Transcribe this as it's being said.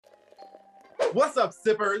What's up,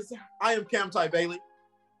 sippers? I am Cam Ty Bailey.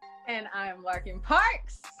 And I'm Larkin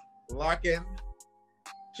Parks. Larkin.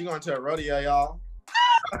 She going to a rodeo, y'all.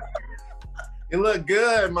 You look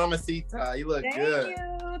good, Mamacita. You look good.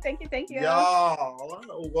 Thank you. Y'all,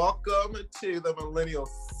 welcome to the Millennial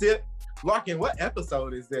Sip. Larkin, what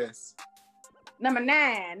episode is this? Number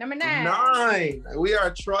nine. 9. We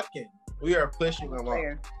are trucking. We are pushing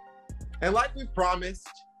along. And like we promised,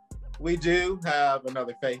 we do have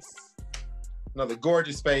another face. Another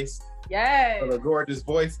gorgeous face. Yes. Another gorgeous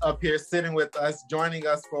voice up here sitting with us, joining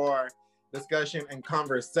us for discussion and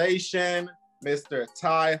conversation. Mr.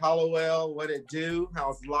 Ty Hollowell, what it do?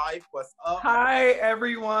 How's life? What's up? Hi,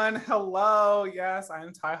 everyone. Hello. Yes,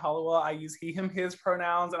 I'm Ty Hollowell. I use he, him, his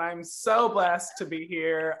pronouns, and I'm so blessed to be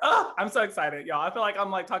here. Oh, I'm so excited, y'all. I feel like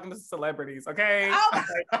I'm like talking to celebrities, okay? Oh.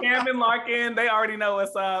 Like Cam and Larkin, they already know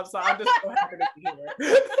what's up, so I'm just so happy to be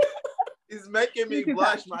here. He's making me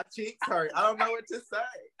blush. My cheeks hurt. I don't know what to say.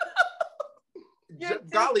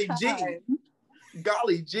 Golly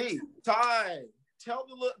G. Ty, tell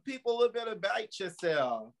the people a little bit about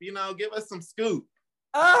yourself. You know, give us some scoop.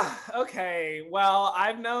 Okay. Well,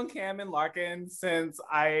 I've known Cam and Larkin since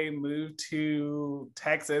I moved to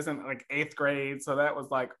Texas in like 8th grade. So that was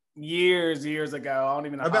like years ago. I don't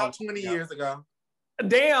even know. About 20 years ago.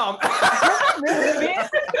 Damn.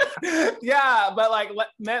 Yeah, but like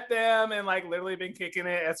met them and like literally been kicking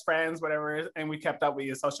it as friends, whatever, and we kept up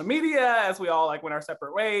via social media as we all like went our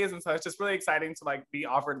separate ways, and so it's just really exciting to like be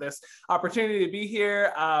offered this opportunity to be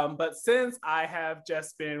here. But since I have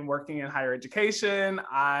just been working in higher education,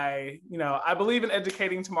 I believe in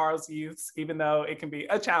educating tomorrow's youths, even though it can be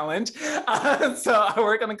a challenge. So I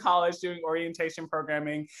work in a college doing orientation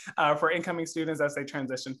programming for incoming students as they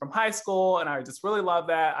transition from high school, and I just really love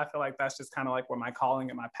that. I feel like that's just kind of like where my calling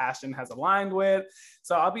and my passion has aligned with.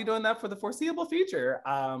 So I'll be doing that for the foreseeable future.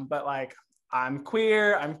 But like, I'm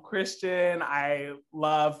queer, I'm Christian, I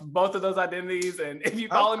love both of those identities. And if you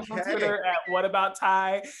follow me on Twitter at What About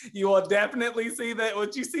Ty, you will definitely see that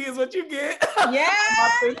what you see is what you get. Yeah.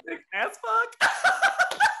 I'm authentic as fuck.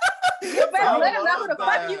 You better let them know who the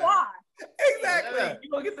fuck you are. Exactly. Yeah. You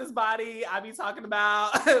gonna get this body. I be talking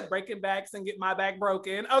about breaking backs and get my back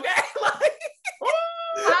broken. Okay. Like,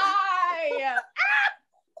 hi.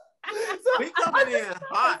 We coming in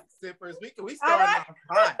hot, sippers. We starting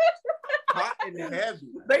off hot and heavy.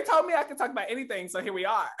 They told me I could talk about anything, so here we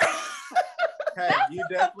are. Hey, you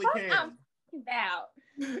definitely can. Now,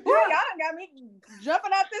 y'all done got me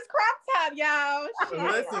jumping out this crop top, y'all.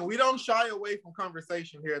 Listen, we don't shy away from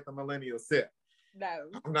conversation here at the Millennial Sip. No.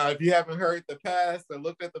 Now, if you haven't heard the past or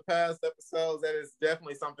looked at the past episodes, that is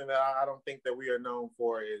definitely something that I don't think that we are known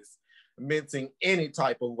for, is mincing any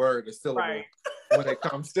type of word or syllable when it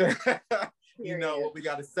comes to, you know, what we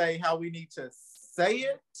got to say, how we need to say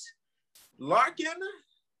it. Larkin?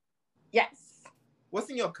 Yes. What's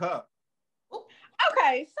in your cup?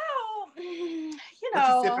 Okay, so, you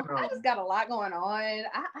know, I just got a lot going on.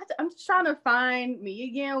 I'm just trying to find me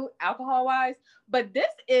again, alcohol-wise. But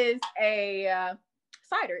this is a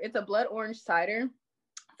cider. It's a blood orange cider.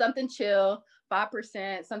 Something chill,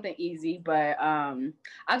 5%, something easy. But I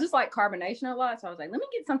just like carbonation a lot. So I was like, let me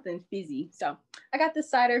get something fizzy. So I got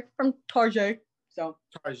this cider from Target. So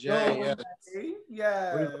Target,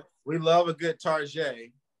 yes. We love a good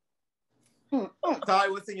Target. Ty,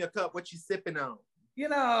 what's in your cup? What you sipping on? You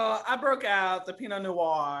know, I broke out the Pinot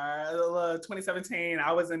Noir 2017.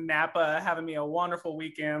 I was in Napa having me a wonderful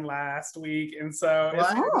weekend last week. And so it's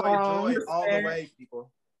enjoy all the way, people.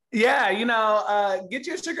 Yeah, you know, get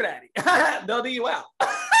your sugar daddy. They'll do you well.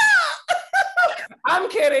 I'm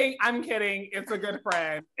kidding. It's a good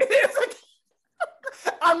friend.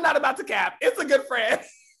 I'm not about to cap. It's a good friend.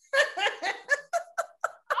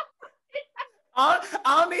 I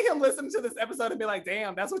don't need him listening to this episode and be like,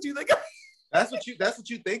 damn, that's what you think of me. That's what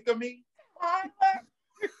you think of me?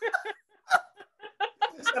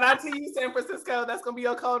 Shout out to you, San Francisco. That's gonna be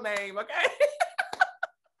your code name, okay?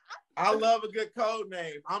 I love a good code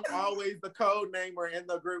name. I'm always the code namer in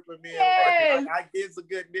the group with me. Yes. I gives a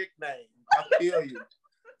good nickname. I feel you.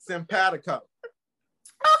 Simpatico.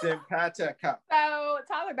 So,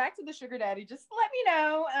 Tyler, back to the sugar daddy. Just let me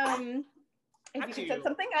know if you can set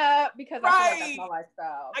something up, because I feel like that's my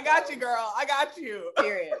lifestyle. I got you, girl. I got you.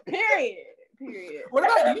 Period. What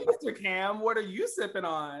about you, Mr. Cam? What are you sipping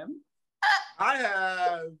on? I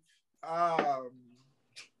have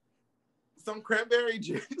some cranberry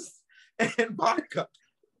juice and vodka.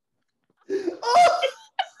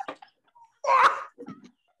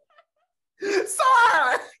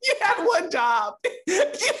 Sir, you had one job.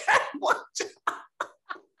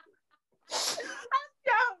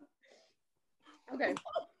 Okay.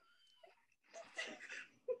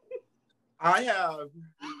 I have,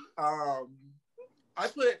 I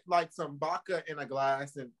put like some vodka in a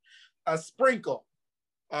glass and a sprinkle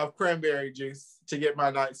of cranberry juice to get my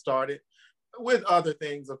night started, with other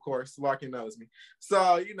things, of course. Larkin knows me.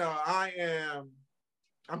 So, you know, I'm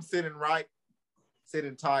sitting right,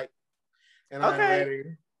 sitting tight, and I'm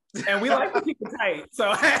ready. And we like to keep it tight,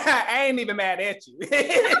 so I ain't even mad at you.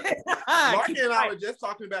 Larkin and I were just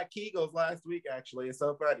talking about Kegels last week, actually. It's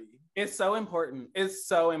so funny. It's so important. It's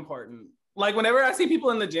so important. Like, whenever I see people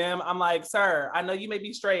in the gym, I'm like, sir, I know you may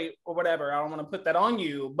be straight or whatever. I don't want to put that on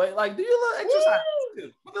you, but like, do your little exercise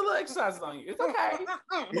too. Put the little exercises on you. It's okay. I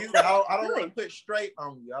don't want to put straight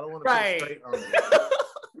on you. I don't want to put straight on you.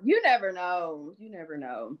 You never know. You never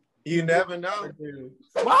know. You never know.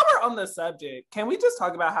 While we're on the subject, can we just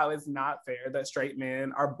talk about how it's not fair that straight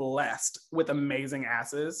men are blessed with amazing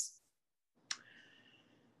asses?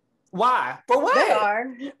 Why? For what? They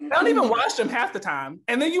are. They don't even wash them half the time.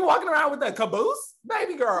 And then you walking around with a caboose?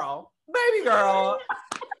 Baby girl.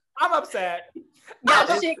 I'm upset. Got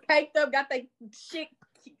the shit caked up, got their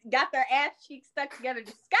ass cheeks stuck together.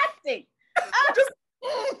 Disgusting.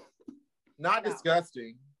 Not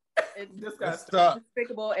disgusting. It's disgusting.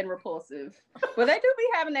 Despicable and repulsive. Well, they do be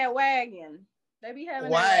having that wagon. They be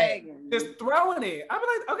having that wagon. Just throwing it. I'm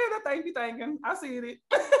like, okay, that thing be thinking. I see it.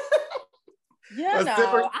 Yeah,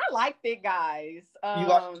 no, I like big guys. You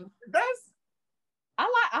like I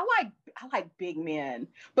like big men,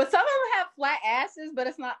 but some of them have flat asses. But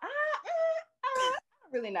it's not. I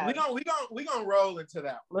don't really know. We gonna roll into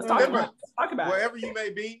that. Let's talk about it. Wherever you may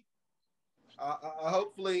be.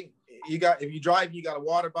 Hopefully, if you drive, you got a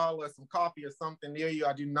water bottle or some coffee or something near you.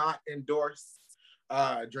 I do not endorse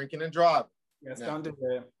drinking and driving. Yes, no. Don't do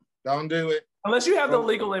it. Don't do it unless you have the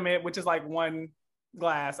legal limit, which is like 1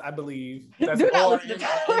 glass, I believe. That's in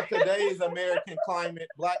today's American climate,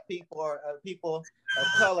 Black people or people of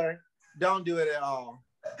color don't do it at all.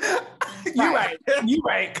 You're right.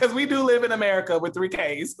 Because we do live in America with 3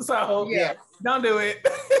 Ks. So yes. Don't do it.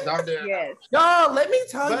 Don't do it. Yes. Y'all, let me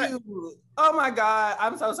tell you. Oh my God.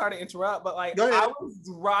 I'm so sorry to interrupt, but like I was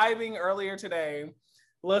driving earlier today,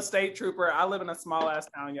 little state trooper. I live in a small ass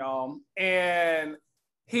town, y'all. And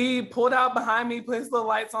he pulled out behind me, put his little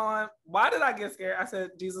lights on. Why did I get scared? I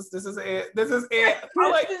said, Jesus, this is it. This is it.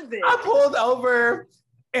 I pulled over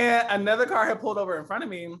and another car had pulled over in front of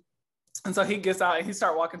me. And so he gets out and he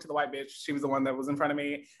started walking to the white bitch. She was the one that was in front of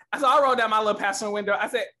me. So I rolled down my little passenger window. I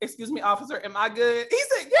said, excuse me, officer, am I good? He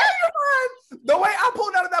said, yeah, you're fine. The way I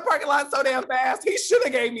pulled out of that parking lot so damn fast, he should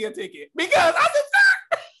have gave me a ticket because I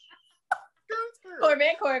said,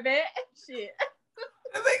 Corvette. Shit.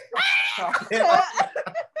 I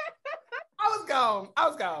was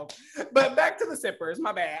gone. But back to the sippers,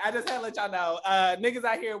 my bad. I just had to let y'all know. Niggas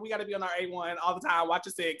out here, we got to be on our A1 all the time. Watch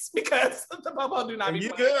your 6 because the popo do not be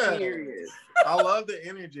good. Serious. I love the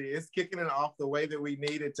energy. It's kicking it off the way that we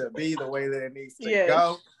need it to be, the way that it needs to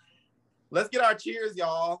go. Let's get our cheers,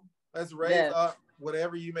 y'all. Let's raise up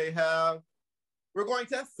whatever you may have. We're going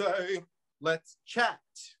to say, let's chat.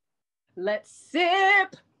 Let's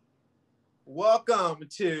sip. Welcome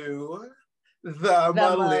to the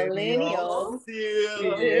Millennial Talk.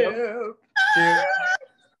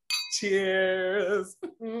 Cheers.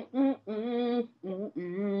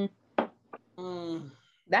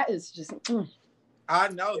 That is just. I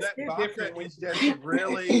know that vodka is just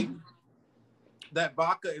really. That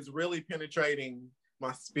vodka is really penetrating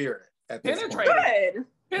my spirit at this point. Good.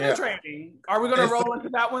 Penetrating. Yeah. Are we going to roll into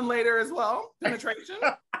that one later as well? Penetration.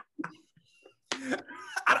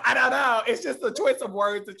 I don't know. It's just the choice of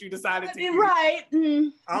words that you decided to use. Right.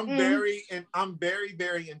 I'm very,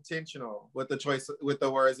 very intentional with the choice, with the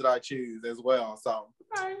words that I choose as well. So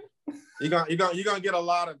you're gonna get a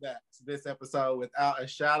lot of that this episode without a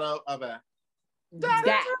shadow of a doubt.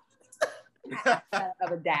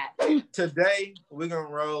 Today we're gonna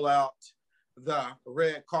roll out the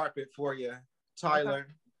red carpet for you, Tyler,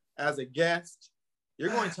 as a guest. You're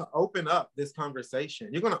going to open up this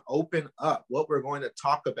conversation. You're going to open up what we're going to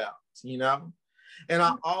talk about, you know? And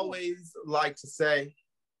I always like to say,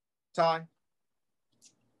 Ty,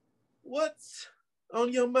 what's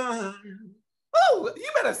on your mind? Oh, you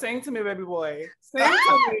better sing to me, baby boy. Sing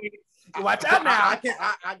to me. Watch out now.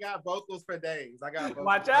 I got vocals for days.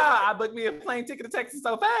 Watch out. I booked me a plane ticket to Texas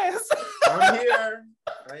so fast. I'm here.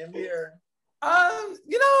 I am here.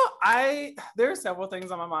 You know, there are several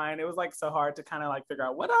things on my mind. It was like so hard to kind of like figure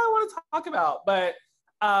out what I want to talk about, but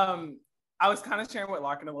I was kind of sharing with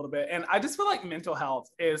Larkin a little bit, and I just feel like mental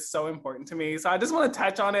health is so important to me. So I just want to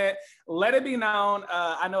touch on it, let it be known.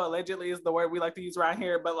 I know allegedly is the word we like to use around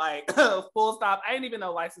here, but like full stop. I ain't even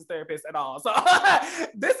no licensed therapist at all. So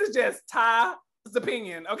this is just Ty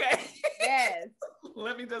opinion, okay? Yes.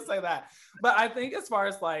 Let me just say that. But I think as far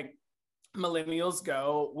as like millennials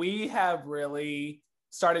go, we have really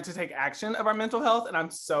started to take action of our mental health. And I'm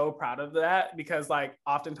so proud of that because like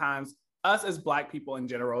oftentimes us as Black people in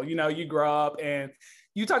general, you know, you grow up and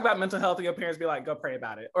you talk about mental health and your parents be like, go pray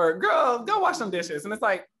about it. Or girl, go wash some dishes. And it's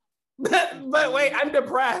like, but wait, I'm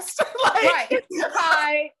depressed. Like, right.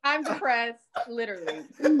 Hi, I'm depressed, literally.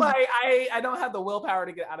 Like I don't have the willpower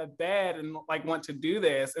to get out of bed and like want to do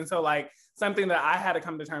this. And so like something that I had to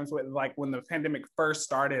come to terms with, like when the pandemic first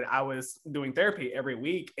started, I was doing therapy every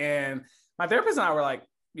week. And my therapist and I were like,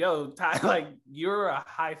 yo, Ty, like you're a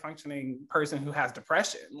high functioning person who has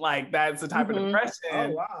depression. Like that's the type of depression.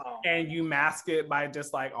 Oh, wow. And you mask it by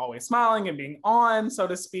just like always smiling and being on, so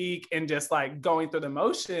to speak, and just like going through the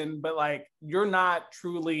motion. But like, you're not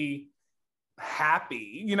truly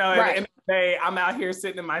happy, you know, right. And day I'm out here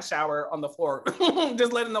sitting in my shower on the floor,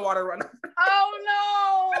 just letting the water run. Oh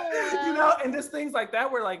no. You know, and just things like that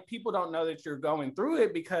where like people don't know that you're going through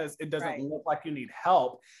it because it doesn't look like you need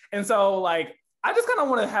help. And so like, I just kind of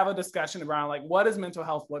want to have a discussion around like, what does mental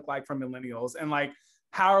health look like for millennials? And like,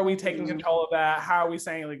 how are we taking control of that? How are we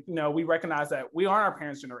saying like, you know, we recognize that we aren't our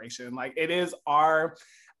parents' generation. Like it is our,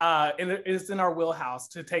 and it's in our wheelhouse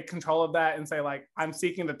to take control of that and say like, I'm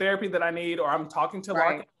seeking the therapy that I need, or I'm talking to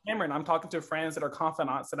Lark and Cameron, I'm talking to friends that are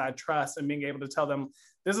confidants that I trust and being able to tell them,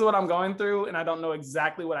 this is what I'm going through. And I don't know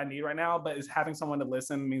exactly what I need right now, but having someone to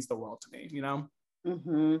listen means the world to me, you know?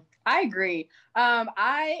 I agree. And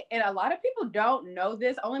a lot of people don't know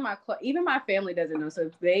this. Only even my family doesn't know. So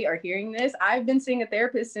if they are hearing this, I've been seeing a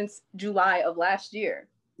therapist since July of last year.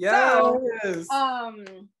 Yes. So,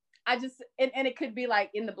 I just and it could be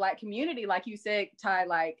like in the Black community, like you said, Ty,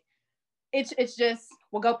 like it's just,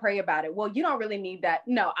 well, go pray about it. Well, you don't really need that.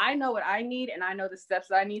 No, I know what I need and I know the steps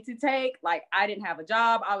that I need to take. Like I didn't have a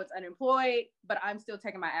job, I was unemployed, but I'm still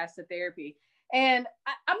taking my ass to therapy. And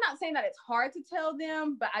I'm not saying that it's hard to tell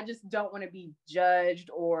them, but I just don't want to be judged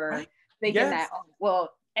or thinking that, oh,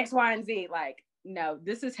 well, X, Y, and Z. Like, no,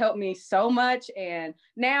 this has helped me so much. And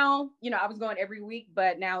now, you know, I was going every week,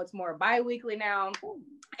 but now it's more bi-weekly now.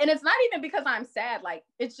 And it's not even because I'm sad. Like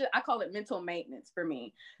it's just, I call it mental maintenance for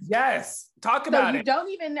me. Yes. Talk about it. You don't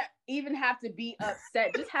even have to be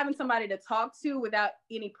upset. Just having somebody to talk to without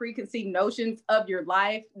any preconceived notions of your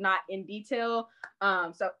life, not in detail.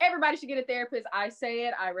 So everybody should get a therapist. I say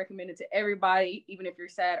it. I recommend it to everybody, even if you're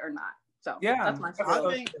sad or not. So yeah, that's my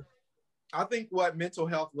story. I think what mental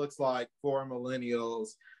health looks like for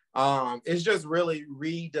millennials is just really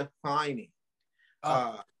redefining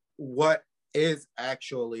what is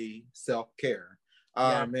actually self-care.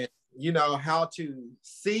 And you know, how to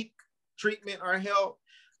seek treatment or help,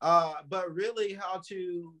 but really how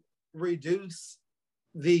to reduce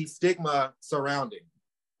the stigma surrounding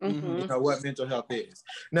you know what mental health is.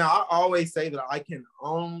 Now, I always say that I can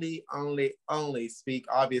only speak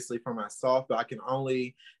obviously for myself, but I can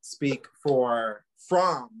only speak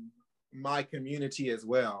from my community as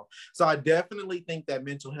well. So I definitely think that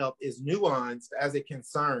mental health is nuanced as it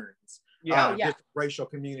concerns different racial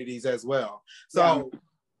communities as well. So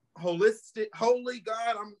holy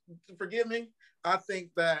God, forgive me. I think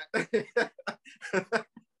that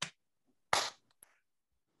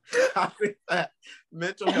I think that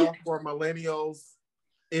mental health for millennials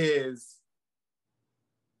is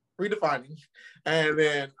redefining, and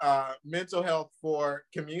then mental health for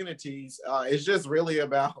communities is just really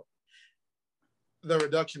about the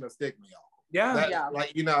reduction of stigma, y'all.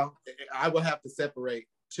 Like, you know, I would have to separate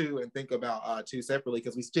two and think about two separately,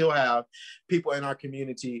 because we still have people in our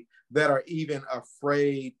community that are even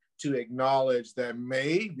afraid to acknowledge that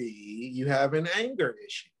maybe you have an anger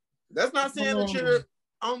issue. That's not saying that you're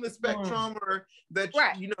on the spectrum or that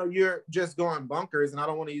you know you're just going bonkers. And I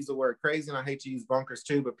don't want to use the word crazy, and I hate to use bonkers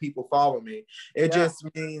too, but people follow me. It just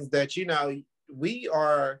means that, you know, we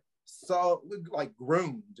are so like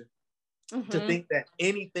groomed to think that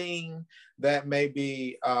anything that may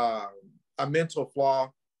be a mental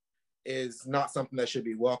flaw is not something that should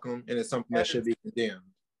be welcome, and it's something that should be condemned.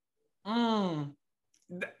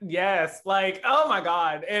 Yes, like, oh my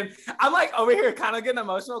God. And I'm like over here kind of getting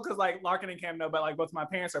emotional because like Larkin and Cam know, but like both my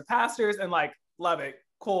parents are pastors and like love it.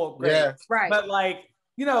 Cool, great. Yeah. Right. But like,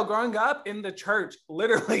 you know, growing up in the church,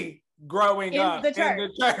 literally growing up in the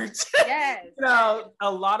church. Yes. You know,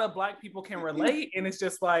 a lot of Black people can relate. And it's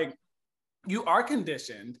just like, you are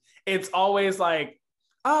conditioned. It's always like,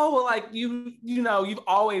 oh, well, like you know, you've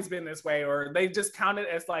always been this way, or they just count it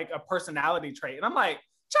as like a personality trait. And I'm like,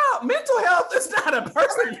 child, mental health is not a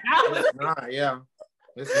personality. It's not,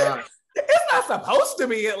 it's not. It's not supposed to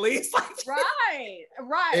be, at least. Like, right.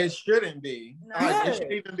 It shouldn't be. No. It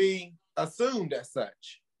shouldn't even be assumed as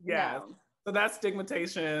such. Yeah. No. So that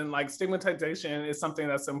stigmatization is something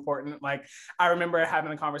that's important. Like, I remember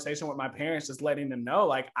having a conversation with my parents, just letting them know,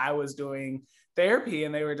 like, I was doing therapy,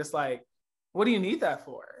 and they were just like, what do you need that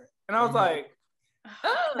for? And I was like,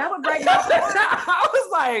 that would break my heart. I was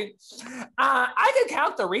like, I can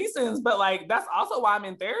count the reasons, but like, that's also why I'm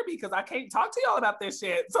in therapy, because I can't talk to y'all about this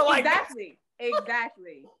shit. So like,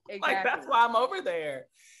 exactly. Like, that's why I'm over there.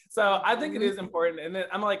 So I think it is important. And then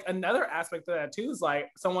I'm like, another aspect of that too is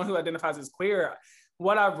like, someone who identifies as queer,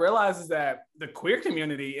 what I've realized is that the queer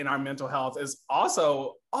community in our mental health is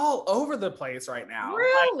also all over the place right now.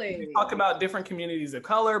 Really? Like, we talk about different communities of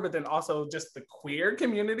color, but then also just the queer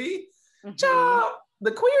community. Mm-hmm. Child,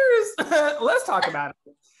 the queers, let's talk about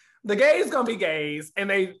it. The gays gonna be gays, and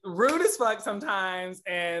they rude as fuck sometimes,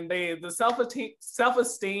 and the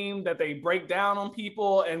self-esteem that they break down on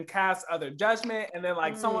people and cast other judgment. And then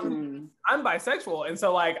like I'm bisexual, and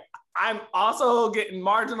so like I'm also getting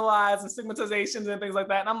marginalized and stigmatizations and things like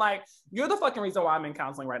that. And I'm like, you're the fucking reason why I'm in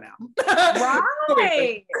counseling right now.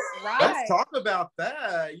 Right. Let's talk about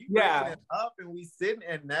that. You bringing it up, and we sitting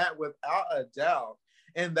in that without a doubt.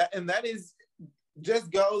 And that is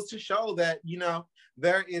just goes to show that, you know,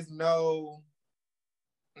 there is no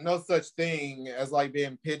such thing as like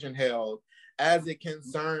being pigeonholed as it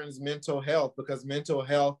concerns mental health, because mental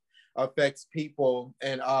health affects people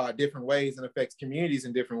in different ways and affects communities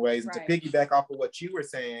in different ways. And to piggyback off of what you were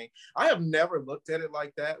saying, I have never looked at it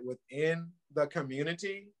like that within the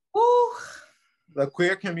community, the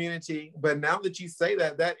queer community. But now that you say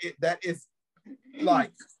that, that is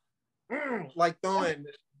like throwing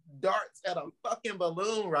darts at a fucking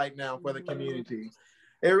balloon right now for the community.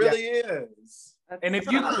 It really is. And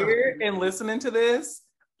if you're queer and listening to this,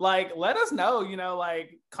 like, let us know, you know,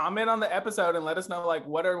 like, comment on the episode and let us know, like,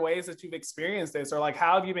 what are ways that you've experienced this, or like,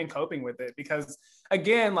 how have you been coping with it? Because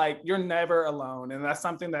again, like, you're never alone. And that's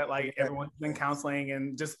something that like everyone's been counseling,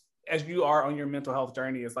 and just as you are on your mental health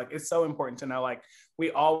journey, is like, it's so important to know, like,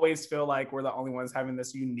 we always feel like we're the only ones having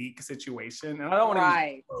this unique situation. And I don't want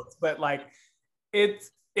to use quotes, but like,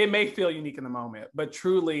 it may feel unique in the moment, but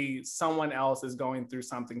truly someone else is going through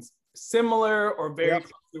something similar or very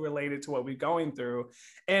closely related to what we're going through.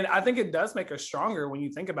 And I think it does make us stronger when you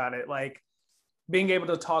think about it, like being able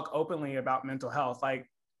to talk openly about mental health. Like,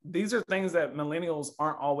 these are things that millennials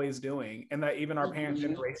aren't always doing, and that even our parents'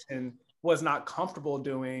 generation was not comfortable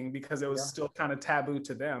doing, because it was still kind of taboo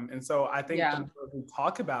to them. And so I think the more we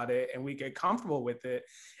talk about it and we get comfortable with it,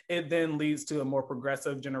 it then leads to a more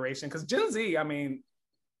progressive generation. Because Gen Z, I mean,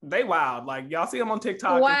 they wild. Like, y'all see them on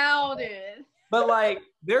TikTok. Wildest. But like,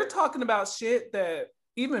 they're talking about shit that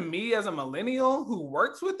even me as a millennial who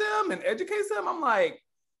works with them and educates them, I'm like,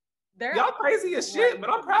 y'all crazy as shit, but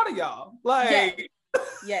I'm proud of y'all. Like,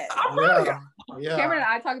 yes. I'm proud of y'all. Yeah. Cameron and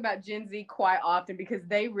I talk about Gen Z quite often, because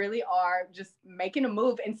they really are just making a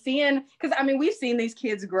move and seeing, because I mean, we've seen these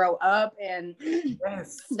kids grow up, and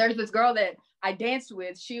there's this girl that I danced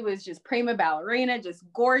with. She was just prima ballerina, just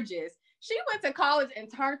gorgeous. She went to college and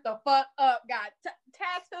turned the fuck up, got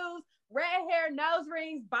tattoos, red hair, nose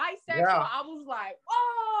rings, bisexual. Yeah. I was like,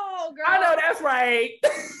 whoa, girl. I know that's right.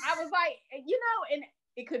 I was like, you know, and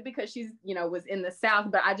it could be because she's, you know, was in the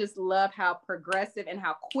South, but I just love how progressive and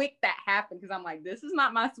how quick that happened, because I'm like, this is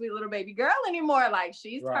not my sweet little baby girl anymore. Like,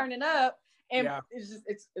 she's turning up, and it's just,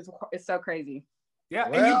 it's so crazy. Yeah,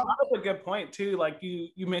 and you brought up a good point too. Like,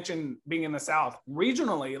 you mentioned being in the South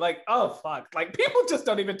regionally. Like, oh fuck, like, people just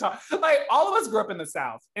don't even talk. Like, all of us grew up in the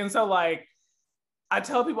South, and so like, I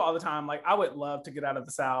tell people all the time, like, I would love to get out of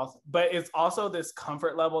the South, but it's also this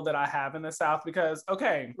comfort level that I have in the South, because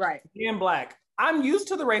being Black, I'm used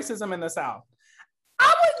to the racism in the South.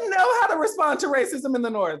 I wouldn't know how to respond to racism in the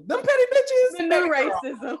North. Them petty bitches. The new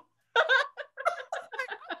racism.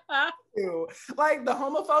 Like, the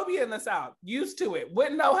homophobia in the South, used to it,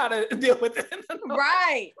 wouldn't know how to deal with it in the North.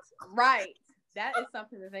 Right. That is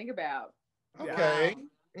something to think about. Okay.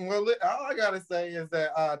 Well, all I gotta say is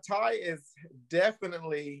that Ty is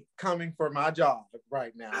definitely coming for my job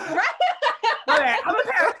right now. I'm gonna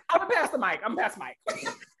pass the mic.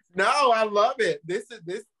 No, I love it. This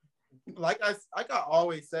like I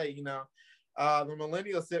always say, you know, the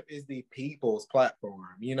Millennial Sip is the people's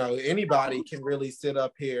platform. You know, anybody can really sit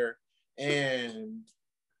up here and,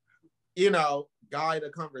 you know, guide a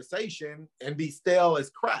conversation and be stale as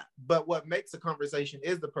crap. But what makes a conversation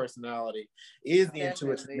is the personality, is the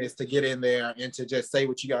intuitiveness to get in there and to just say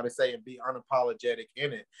what you got to say and be unapologetic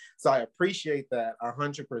in it. So I appreciate that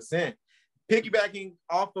 100%. Piggybacking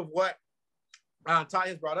off of what Ty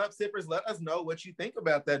has brought up, sippers, let us know what you think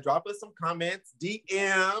about that. Drop us some comments, DM,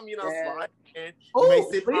 slide in. You may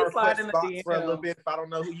sit in our request box for a little bit if I don't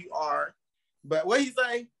know who you are. But what he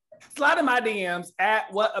say? Slide in my DMs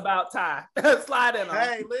at What About Ty. Slide in them.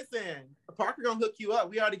 Hey, listen, Parker gonna hook you up.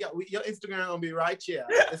 We already got your Instagram gonna be right here.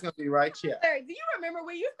 It's gonna be right here. Do you remember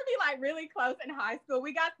we used to be like really close in high school?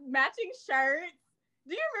 We got matching shirts.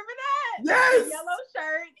 Do you remember that? Yes. The yellow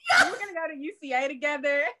shirt. Yes. We were gonna go to UCA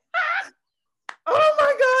together. Oh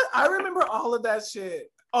my God. I remember all of that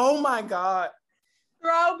shit. Oh my God.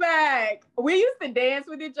 Throwback. We used to dance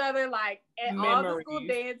with each other like at all the school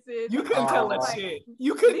dances. You couldn't tell us shit.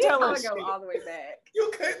 You couldn't tell us shit. Go all the way back. You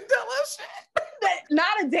couldn't tell us shit.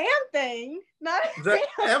 Not a damn thing. The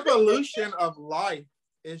evolution of life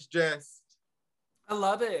is just. I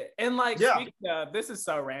love it. And like, speaking of, this is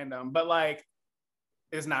so random, but like,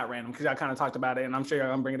 it's not random because I kind of talked about it and I'm sure you're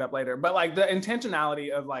gonna bring it up later. But like the intentionality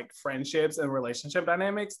of like friendships and relationship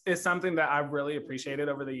dynamics is something that I've really appreciated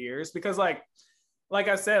over the years because like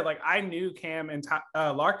I said, like I knew Cam and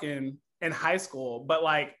Larkin in high school, but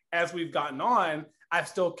like as we've gotten on, I've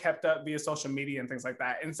still kept up via social media and things like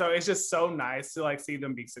that. And so it's just so nice to like see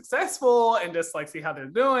them be successful and just like see how they're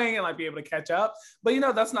doing and like be able to catch up. But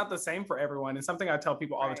that's not the same for everyone. And something I tell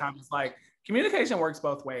people all the time is like, communication works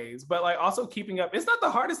both ways, but like also keeping up, it's not the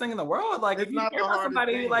hardest thing in the world. Like if you care about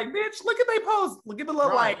somebody, like, bitch, look at they post, look at the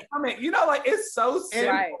little like comment, like it's so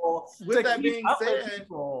simple. With that being said,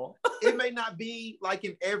 it may not be like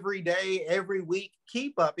an everyday, every week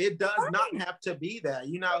keep up. It does not have to be that.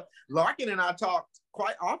 Larkin and I talked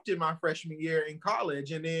quite often my freshman year in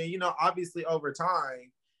college, and then obviously over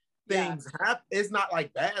time things happen. It's not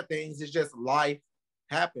like bad things, it's just life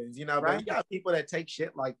happens, but you got people that take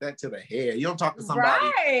shit like that to the head. You don't talk to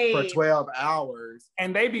somebody for 12 hours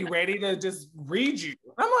and they be ready to just read you.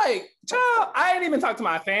 I'm like, child, I ain't even talked to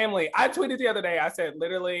my family. I tweeted the other day, I said,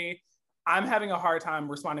 literally, I'm having a hard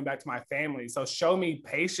time responding back to my family. So show me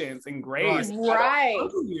patience and grace. Right.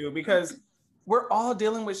 You because we're all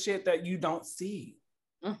dealing with shit that you don't see.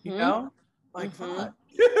 Like fuck.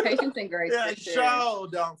 Patience and grace. Yeah, show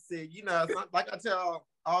don't see. Like I tell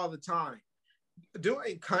all the time.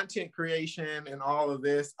 Doing content creation and all of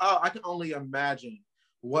this, I can only imagine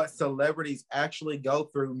what celebrities actually go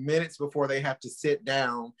through minutes before they have to sit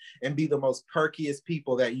down and be the most perkiest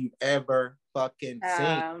people that you've ever fucking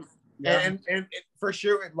seen. And for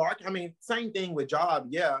sure, Lark, same thing with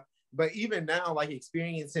Job, but even now, like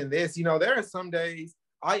experiencing this, there are some days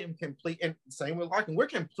I am complete, and same with Larkin, we're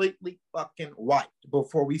completely fucking wiped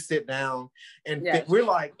before we sit down and we're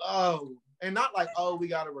like, and not like, we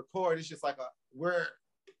got to record. It's just like we're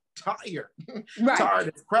tired,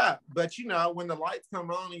 tired as crap. But when the lights come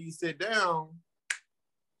on and you sit down,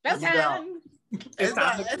 that's time. It's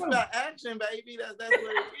about action, baby. That's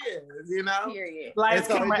what it is, Period. And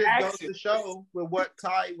so it just goes to show with what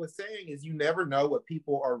Ty was saying is you never know what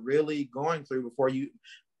people are really going through before you,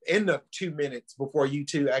 in the 2 minutes before you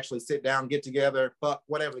two actually sit down, get together, fuck,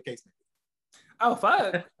 whatever the case may be. Oh,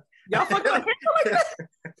 fuck. Y'all fucking like that?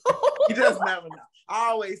 You just never know. I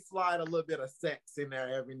always slide a little bit of sex in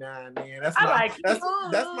there every now and then. That's my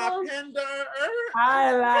pender.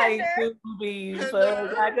 I like to be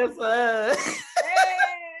fucked like a fuck.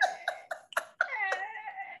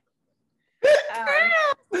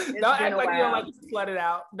 Don't act like you don't like to slut it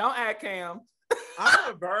out. Don't act, Cam.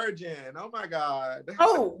 I'm a virgin. Oh my God.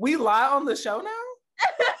 Oh, we lie on the show now?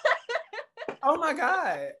 Oh my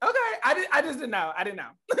God. Okay. I just didn't know. I didn't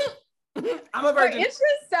know. I'm a virgin. It's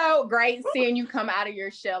just so great seeing you come out of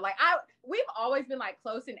your shell. Like we've always been like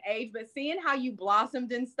close in age, but seeing how you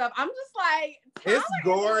blossomed and stuff, I'm just like, it's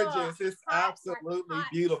gorgeous. It's absolutely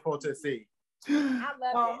beautiful to see. I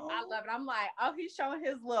love it. I love it. I'm like, he's showing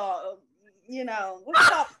his little,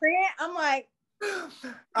 what's up, print? I'm like, what's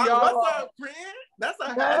up, print? That's a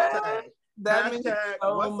hashtag. That means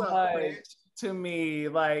so much to me.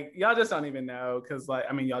 Like, y'all just don't even know, because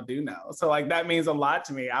y'all do know. So like that means a lot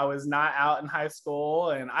to me. I was not out in high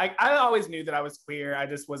school, and I always knew that I was queer. I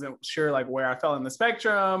just wasn't sure like where I fell in the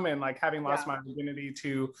spectrum, and like having lost my identity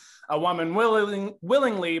to a woman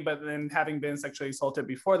willingly, but then having been sexually assaulted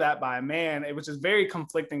before that by a man, it was just very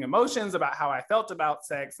conflicting emotions about how I felt about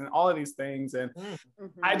sex and all of these things. And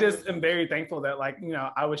I just am very thankful that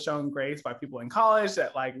I was shown grace by people in college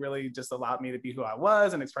that like really just allowed me to be who I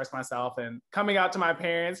was and express myself. And coming out to my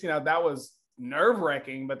parents, that was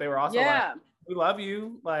nerve-wracking, but they were also like, we love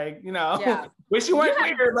you. Like, wish you weren't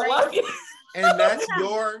queer, but love you. And that's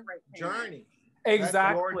your journey.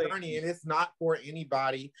 Exactly. That's your journey. And it's not for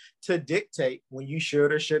anybody to dictate when you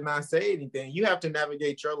should or should not say anything. You have to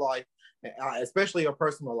navigate your life, especially your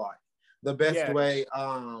personal life, the best way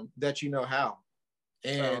that you know how.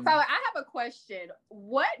 And so I have a question.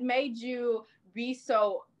 What made you be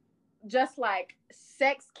so just like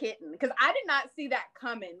sex kitten? Because I did not see that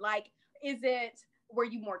coming. Like, were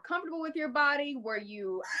you more comfortable with your body? Were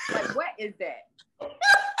you like, what is that?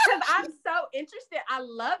 Because I'm so interested. I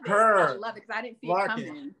love it. I love it because I didn't see it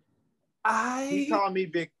coming. He called me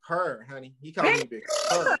Big Purr, honey. He called me Big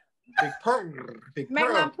Purr. Big Purr. Big Purr.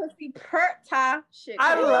 Make my pussy purr. Shit.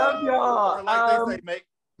 I love y'all. Or like they say,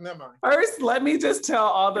 never mind. First, let me just tell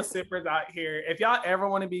all the sippers out here, if y'all ever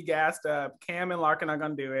want to be gassed up, Cam and Larkin are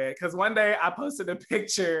gonna do it. Because one day I posted a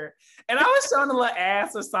picture and I was showing a little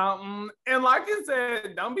ass or something, and Larkin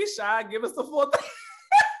said, "Don't be shy, give us the full thing."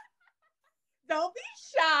 Don't be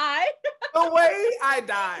shy. The way I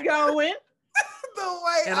died. Going. The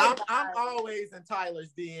way and I'm always in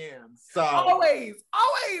Tyler's DMs. So always.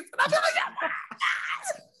 And I'm like,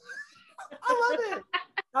 I love it.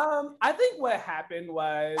 I think what happened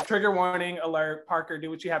was, trigger warning alert, Parker, do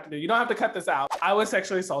what you have to do. You don't have to cut this out. I was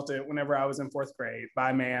sexually assaulted whenever I was in 4th grade by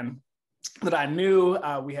a man that I knew.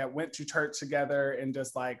 We had went to church together, and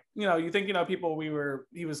just like, you think, people,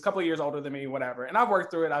 he was a couple of years older than me, whatever. And I've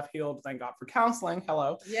worked through it. I've healed. Thank God for counseling.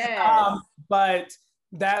 Hello. Yeah. But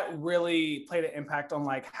that really played an impact on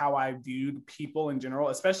like how I viewed people in general,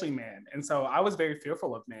 especially men. And so I was very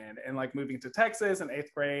fearful of men, and like moving to Texas in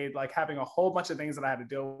 8th grade, like having a whole bunch of things that I had to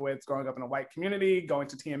deal with growing up in a white community, going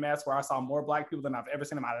to TMS where I saw more Black people than I've ever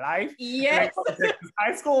seen in my life. Yes.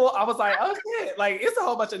 High school, I was like, oh shit, like it's a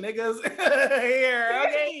whole bunch of niggas here.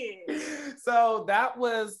 Okay. So that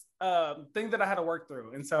was a thing that I had to work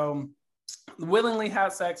through. And so willingly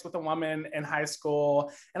had sex with a woman in high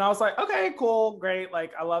school, and I was like, okay, cool, great,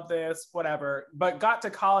 like I love this, whatever. But got to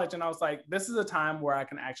college and I was like, this is a time where I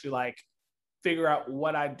can actually like figure out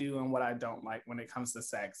what I do and what I don't like when it comes to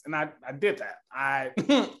sex. And I did that.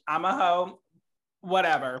 I'm a hoe,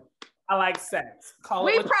 whatever. I like sex.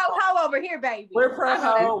 We pro hoe over here, baby. We're pro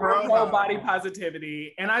hoe. We're pro body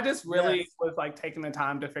positivity. And I just really was like taking the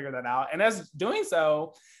time to figure that out. And as doing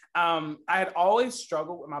so, I had always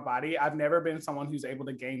struggled with my body. I've never been someone who's able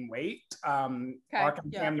to gain weight. Mark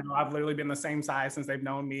and Cam know I've literally been the same size since they've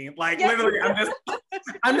known me. Like literally,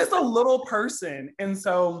 I'm just a little person. And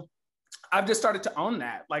so I've just started to own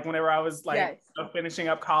that. Like whenever I was like finishing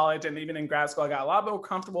up college and even in grad school, I got a lot more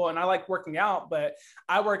comfortable, and I like working out, but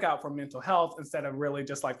I work out for mental health instead of really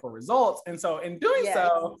just like for results. And so in doing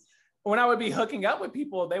so, when I would be hooking up with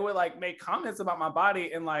people, they would like make comments about my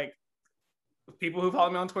body, and like people who follow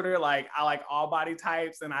me on Twitter, like I like all body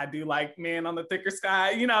types, and I do like men on the thicker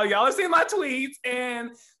sky. Y'all have seen my tweets,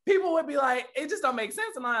 and people would be like, it just don't make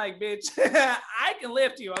sense. And I'm like, bitch, I can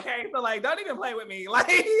lift you, okay? So like, don't even play with me. Like,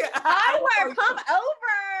 Tyler, come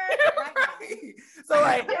over. Right. So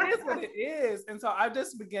like, it is what it is. And so I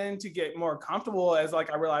just began to get more comfortable as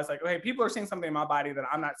like, I realized like, okay, people are seeing something in my body that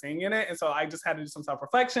I'm not seeing in it. And so I just had to do some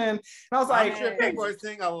self-reflection. And I was like, I'm sure people are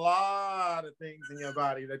seeing a lot of things in your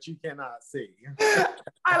body that you cannot see.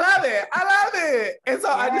 I love it. And so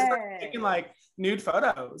I just started taking like nude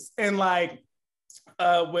photos, and like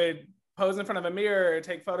would pose in front of a mirror,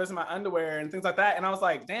 take photos in my underwear and things like that. And I was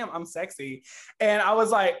like, damn, I'm sexy. And I was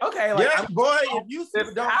like, okay, like, boy, if you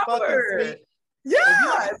don't fucking speak,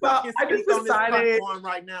 so I just decided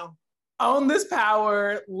right now, own this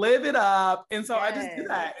power, live it up. And so I just do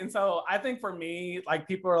that. And so I think for me, like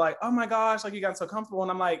people are like, oh my gosh, like you got so comfortable.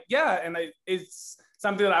 And I'm like, yeah. And it's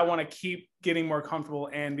something that I want to keep getting more comfortable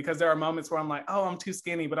in, because there are moments where I'm like, oh, I'm too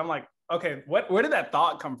skinny, but I'm like, okay, where did that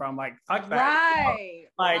thought come from? Like, fuck that. Right.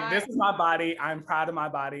 Like, this is my body. I'm proud of my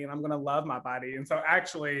body, and I'm going to love my body. And so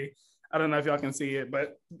actually, I don't know if y'all can see it,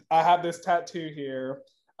 but I have this tattoo here,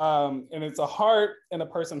 and it's a heart and a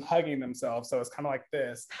person hugging themselves. So it's kind of like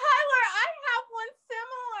this. Tyler, I have one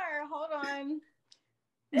similar. Hold on.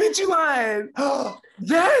 Bitch, you lying?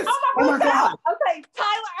 Yes. Oh my God. Okay,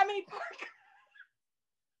 Parker.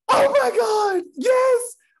 Oh my God.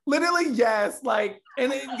 Yes. Literally, yes. Like,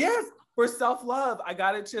 and yes, for self-love, I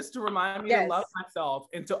got it just to remind me to love myself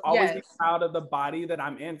and to always be proud of the body that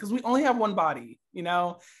I'm in, because we only have one body,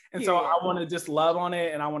 And so I want to just love on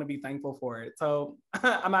it, and I want to be thankful for it. So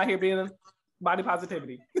I'm out here being body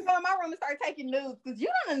positivity. Go in my room and start taking nudes, because you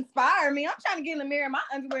don't inspire me. I'm trying to get in the mirror in my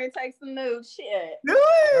underwear and take some nudes. Shit. Do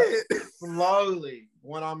it. Slowly,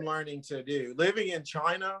 what I'm learning to do, living in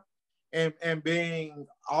China and being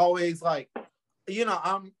always like,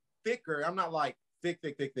 I'm thicker. I'm not like thick,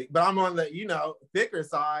 but I'm on the, thicker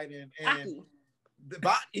side. And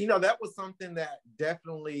that was something that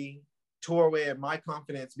definitely tore away at my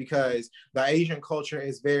confidence, because the Asian culture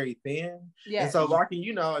is very thin. Yes. And so, like,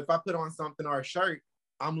 if I put on something or a shirt,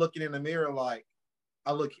 I'm looking in the mirror like,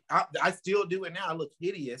 I still do it now. I look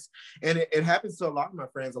hideous. And it happens to a lot of my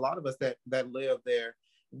friends, a lot of us that live there.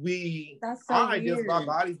 Our ideas of our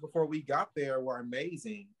bodies before we got there were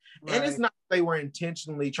amazing. Right. And it's not they were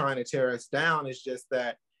intentionally trying to tear us down. It's just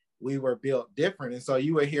that we were built different. And so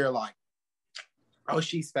you would hear like, oh,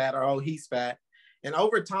 she's fat, or oh, he's fat. And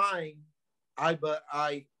over time, I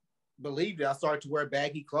believed it. I started to wear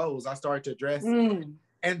baggy clothes. I started to dress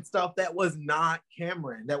and stuff that was not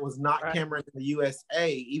Cameron. That was not Cameron in the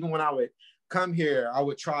USA. Even when I would come here, I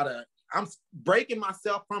would I'm breaking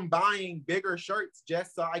myself from buying bigger shirts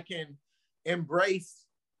just so I can embrace.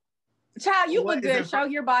 Child, you look good. Show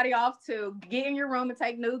your body off too. Get in your room and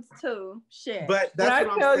take nudes too. Shit. But that's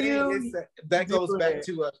what I'm saying. That goes back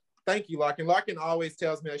to thank you, Larkin. Larkin always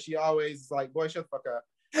tells me that she always is like, boy, shut the fuck up.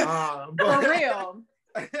 For real.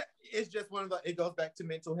 It's just it goes back to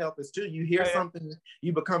mental health as too. You hear something,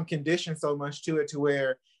 you become conditioned so much to it to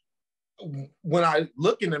where when I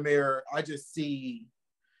look in the mirror, I just see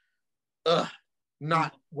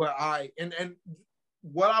not what and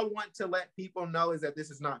what I want to let people know is that this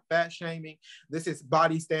is not fat shaming. This is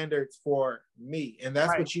body standards for me. And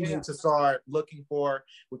that's what you need to start looking for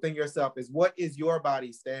within yourself is what is your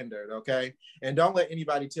body standard, okay? And don't let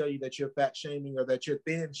anybody tell you that you're fat shaming or that you're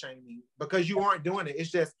thin shaming because you aren't doing it. It's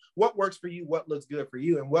just what works for you, what looks good for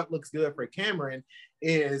you. And what looks good for Cameron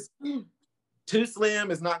is too slim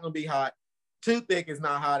is not going to be hot. Too thick is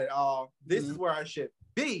not hot at all. This is where I should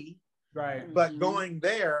be. Right. But going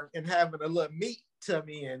there and having a little meat to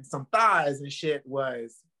me and some thighs and shit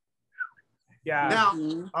was Now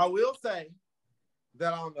I will say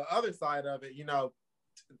that on the other side of it, you know,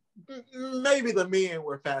 maybe the men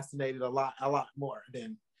were fascinated a lot more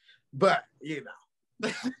than, but you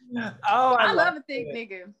know. I love a thick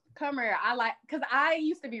nigga. Come here. Because I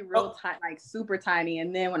used to be real tiny, like super tiny.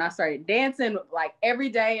 And then when I started dancing like every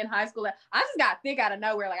day in high school, I just got thick out of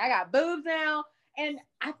nowhere. Like I got boobs now. And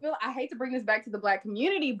I hate to bring this back to the Black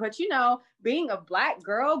community, but you know, being a Black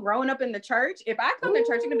girl growing up in the church, if I come to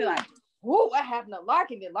church, you're gonna be like, "Whoa, what happened to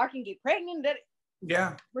Larkin? Did Larkin get pregnant?"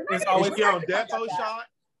 It's always on defo shot.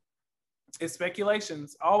 It's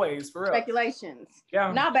speculations, always for real. Speculations.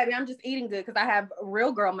 Yeah. No, baby, I'm just eating good because I have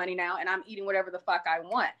real girl money now, and I'm eating whatever the fuck I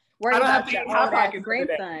want. I don't have to eat Hot Pockets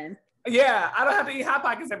grandson. Yeah, I don't have to eat Hot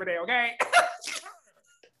Pockets every day. Okay.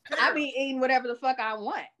 I be eating whatever the fuck I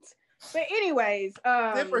want. But anyways,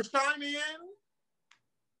 Zipper shiny.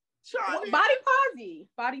 Body posy,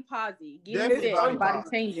 getting fit, body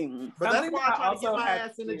changing. But that's why I try to get my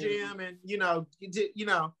ass in the gym and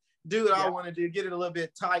do what I want to do, get it a little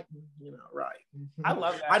bit tight, right. I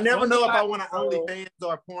love that. I never know if I want an OnlyFans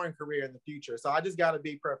or a porn career in the future, so I just got to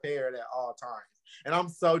be prepared at all times. And I'm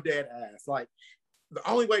so dead ass. Like the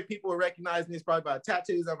only way people will recognize me is probably by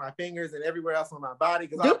tattoos on my fingers and everywhere else on my body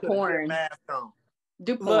because I put a mask on.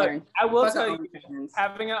 Do porn. Look, I will tell you,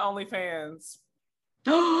 having an OnlyFans.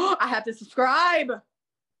 I have to subscribe.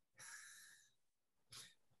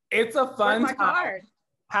 It's a fun time.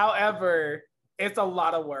 However, it's a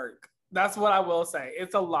lot of work. That's what I will say.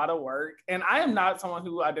 It's a lot of work. And I am not someone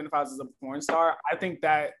who identifies as a porn star. I think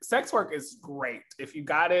that sex work is great. If you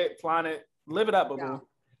got it, flaunt it, live it up, boo-boo. Yeah.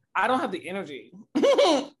 I don't have the energy.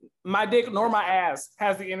 My dick nor my ass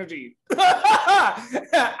has the energy.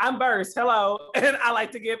 I'm burst, hello. And I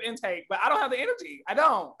like to give intake, but I don't have the energy. I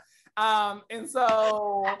don't. And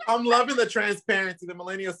so I'm loving the transparency. The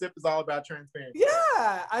Millennial Sip is all about transparency.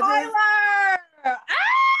 Yeah.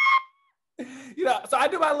 So I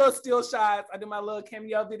do my little still shots, I do my little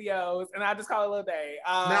cameo videos, and I just call it a little day.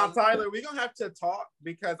 Now, Tyler, we're gonna have to talk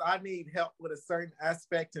because I need help with a certain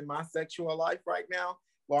aspect in my sexual life right now.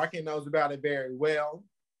 Larkin knows about it very well.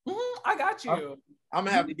 I got you. I'm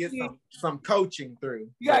gonna have to get some coaching through.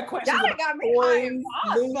 You got questions? Y'all got me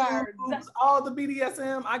all the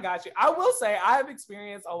BDSM. I got you. I will say I have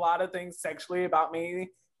experienced a lot of things sexually about me,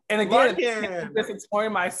 and again, just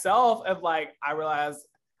exploring myself. Of like, I realized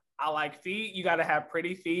I like feet. You got to have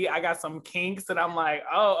pretty feet. I got some kinks that I'm like,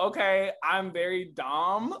 oh, okay. I'm very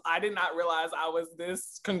dom. I did not realize I was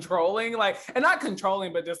this controlling, and not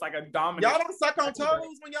controlling, but just like a dominant. Y'all don't suck on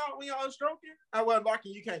toes when y'all stroking? Well,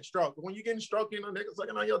 Larkin, you can't stroke. But when you getting stroking, a nigga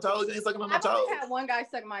sucking on your toes, you ain't sucking on my toes. I've had one guy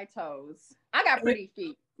suck my toes. I got pretty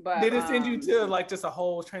feet. But did it send you to like just a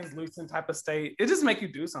whole translucent type of state? It just make you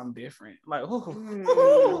do something different. Like,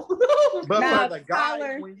 ooh. But now, for the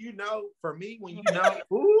guy, when you know, for me, when you know,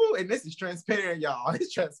 ooh, and this is transparent, y'all.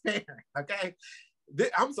 It's transparent, okay?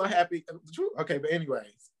 I'm so happy. Okay, but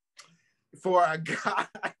anyways, for a guy,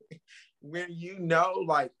 when you know,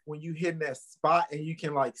 like when you hit that spot and you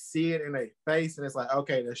can like see it in their face, and it's like,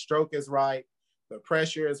 okay, the stroke is right, the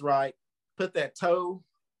pressure is right. Put that toe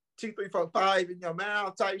 2, 3, 4, 5 in your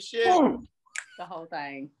mouth type shit. The whole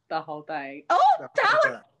thing. Oh,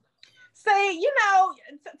 Tyler. See, you know,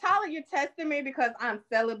 Tyler, you're testing me because I'm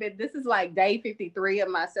celibate. This is like day 53 of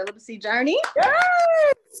my celibacy journey. Yes,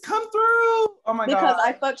 come through. Oh my God. Because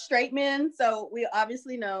I fuck straight men, so we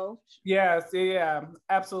obviously know. Yes, yeah,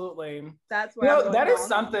 absolutely. That's where that is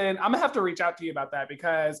something I'm gonna have to reach out to you about that,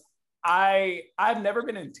 because I've never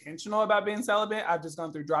been intentional about being celibate. I've just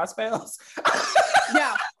gone through dry spells.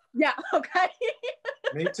 Yeah, okay.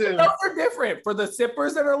 Me too. Those are different. For the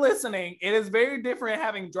sippers that are listening, it is very different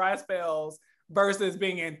having dry spells versus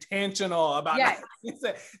being intentional about it.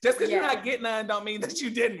 Just because you're not getting none don't mean that you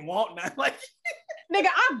didn't want none. Like, nigga,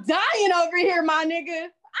 I'm dying over here, my nigga.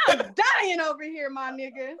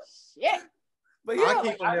 Shit. But yeah, I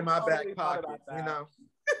keep them in my back pocket, you know.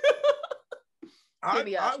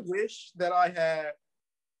 I wish that I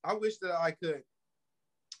could.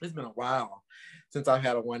 It's been a while since I've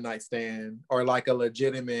had a one night stand or like a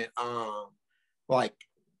legitimate, like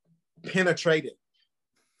penetrative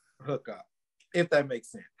hookup, if that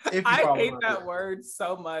makes sense. I hate that word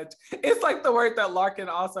so much. It's like the word that Larkin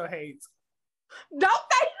also hates. Don't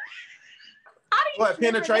they? What,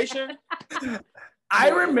 penetration? I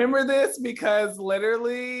remember this because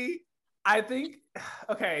literally, I think,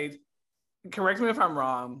 okay, correct me if I'm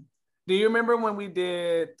wrong. Do you remember when we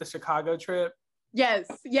did the Chicago trip? Yes.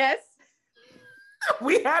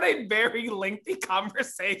 We had a very lengthy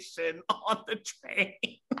conversation on the train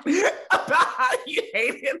about how you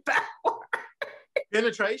hated that word.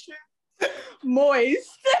 Penetration? Moist.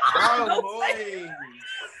 Oh, moist.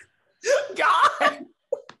 God.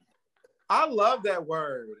 I love that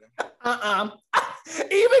word.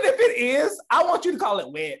 Even if it is, I want you to call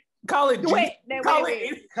it wet. Call it wet. Call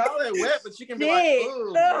it wet, but you can be like,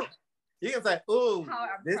 ooh. You can say, ooh,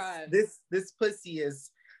 this pussy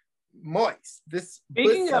is moist.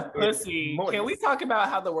 Speaking of pussy, can we talk about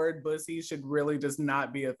how the word bussy should really just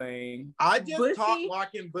not be a thing? I just talked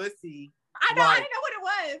walking bussy. I know, I didn't know what it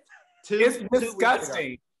was. It's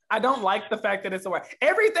disgusting. I don't like the fact that it's a word.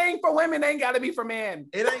 Everything for women ain't got to be for men.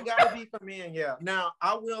 It ain't got to be for men, yeah. Now,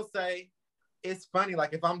 I will say, it's funny,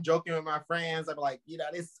 like if I'm joking with my friends, I'm like, you know,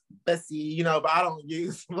 this pussy, you know, but I don't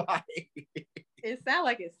use like... It sounds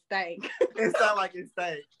like it stank. It sounds like it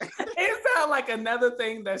stank. It sounds like another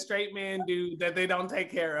thing that straight men do that they don't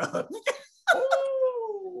take care of.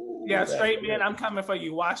 Ooh, yeah, straight men, I'm coming for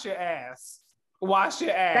you. Wash your ass.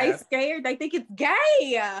 They scared. They think it's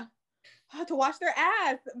gay to wash their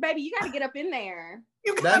ass. Baby, you got to get up in there.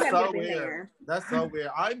 That's so weird. That's so weird.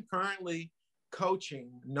 I'm currently coaching,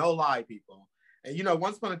 no lie, people. And you know,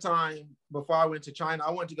 once upon a time, before I went to China, I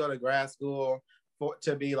wanted to go to grad school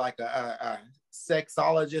to be like a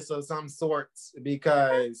sexologist of some sorts,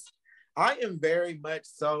 because I am very much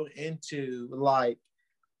so into, like,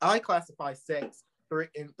 I classify sex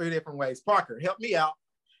in 3 different ways. Parker, help me out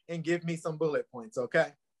and give me some bullet points,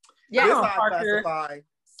 okay? Yeah, this Parker. Classify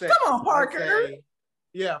sex. Come on, Parker.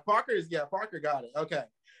 Parker got it. Okay.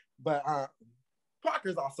 But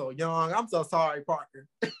Parker's also young. I'm so sorry, Parker.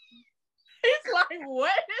 He's like,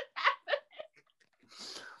 what is happening?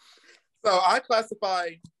 So I classify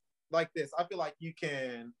like this. I feel like you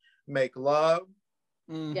can make love.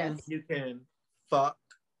 Mm-hmm. Yes. You can fuck.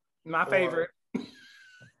 My favorite.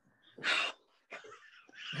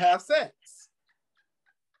 Have sex.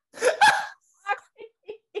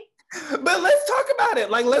 But let's talk about it.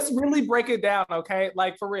 Like, let's really break it down, okay?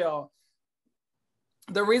 Like, for real.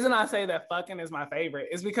 The reason I say that fucking is my favorite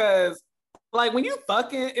is because, like, when you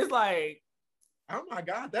fucking, it's like, oh my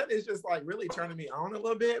God, that is just like really turning me on a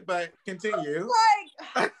little bit, but continue.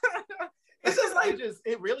 Like, it's just like,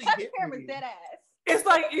 it really hit me. Dead ass. It's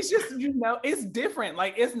like, it's just, you know, it's different.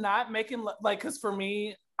 Like, it's not making, like, because for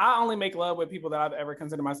me, I only make love with people that I've ever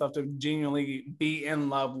considered myself to genuinely be in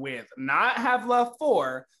love with. Not have love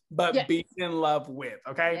for, but be in love with,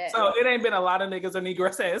 okay? Yes. So it ain't been a lot of niggas or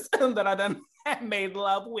negresses that I done made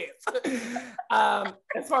love with.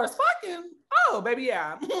 As far as fucking, oh, baby,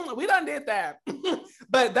 yeah, we done did that.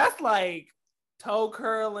 But that's like toe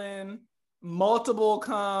curling, multiple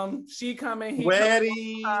come, she coming, he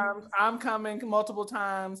coming, I'm coming multiple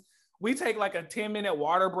times. We take like a 10-minute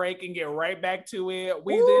water break and get right back to it.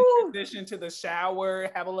 We then transition to the shower,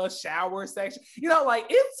 have a little shower section. You know, like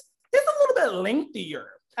it's a little bit lengthier.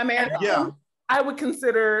 I mean, I would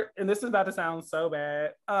consider, and this is about to sound so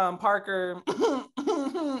bad, Parker,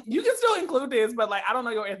 you can still include this, but like, I don't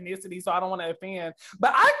know your ethnicity, so I don't want to offend,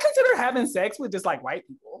 but I consider having sex with just like white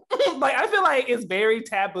people. Like, I feel like it's very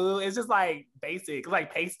taboo. It's just like basic,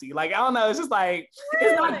 like pasty. Like, I don't know. It's just like,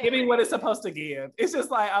 It's not giving what it's supposed to give. It's just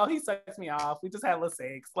like, oh, he sucks me off. We just had a little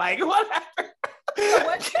sex. Like, whatever. So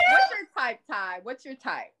what's your type, Ty? What's your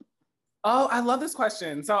type? Oh, I love this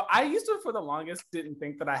question. So I used to, for the longest, didn't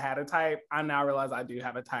think that I had a type. I now realize I do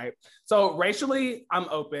have a type. So racially, I'm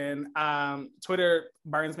open. Twitter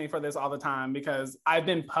burns me for this all the time because I've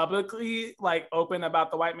been publicly like open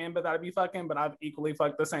about the white man that I be fucking, but I've equally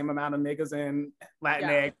fucked the same amount of niggas and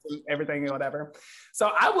Latinx and everything and whatever.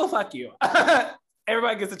 So I will fuck you.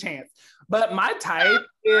 Everybody gets a chance. But my type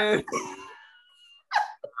is...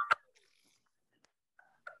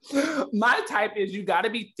 my type is you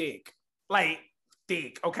gotta be thick. Like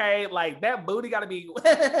thick, okay? Like that booty gotta be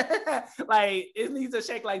like it needs to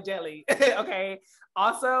shake like jelly. Okay.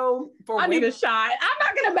 Also, I need a shot. I'm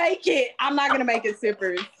not gonna make it. I'm not gonna make it,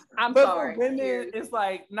 sippers. I'm sorry. For women, it's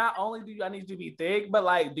like not only do I need you to be thick, but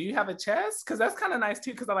like, do you have a chest? Because that's kind of nice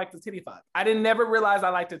too. Because I like the titty fuck. I didn't never realize I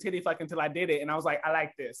liked the titty fuck until I did it, and I was like, I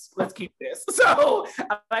like this. Let's keep this. So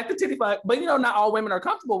I like the titty fuck, but not all women are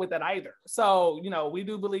comfortable with that either. So we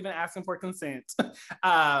do believe in asking for consent.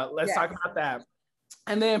 Let's talk about that.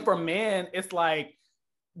 And then for men, it's like,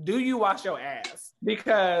 do you wash your ass?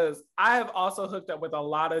 Because I have also hooked up with a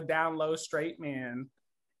lot of down low straight men,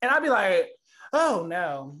 and I'd be like, oh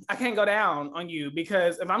no, I can't go down on you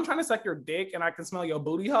because if I'm trying to suck your dick and I can smell your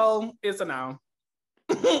booty hole, it's a no.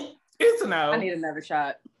 It's a no. I need another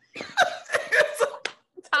shot.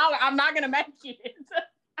 Tyler, I'm not gonna make it.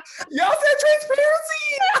 Y'all said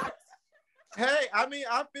transparency. Hey, I mean,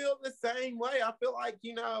 I feel the same way. I feel like,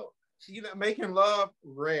 making love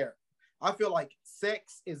rare. I feel like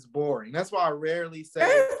sex is boring. That's why I rarely say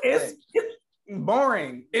it's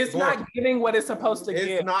boring. It's boring. Not giving what it's supposed to give.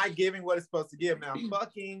 It's not giving what it's supposed to give. Now,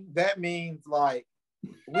 fucking, that means like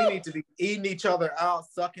we need to be eating each other out,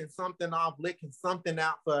 sucking something off, licking something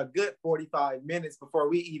out for a good 45 minutes before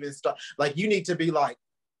we even start. Like, you need to be like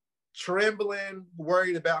trembling,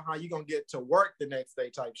 worried about how you're going to get to work the next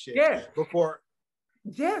day type shit. Yeah. Before.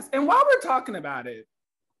 Yes. And while we're talking about it,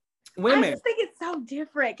 women. I just think it's so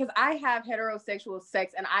different because I have heterosexual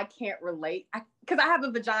sex and I can't relate because I have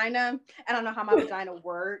a vagina and I don't know how my vagina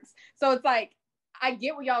works. So it's like, I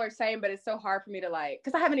get what y'all are saying, but it's so hard for me to like,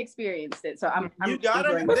 because I haven't experienced it. So I'm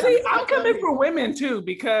but see, I'm coming for women too,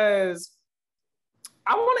 because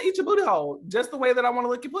I want to eat your booty hole just the way that I want to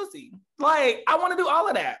lick your pussy. Like, I want to do all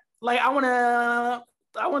of that. Like, I want to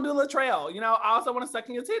do a little trail, I also want to suck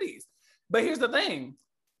in your titties. But here's the thing.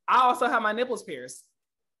 I also have my nipples pierced.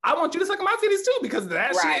 I want you to suck in my titties too, because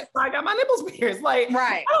that shit, I got my nipples pierced. Like,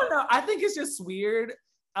 I don't know. I think it's just weird.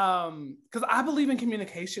 Because I believe in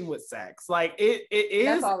communication with sex. Like it is.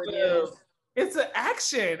 That's all it is. It's an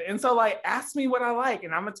action. And so like, ask me what I like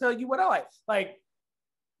and I'm going to tell you what I like. Like,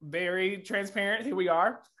 very transparent. Here we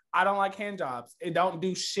are. I don't like hand jobs. It don't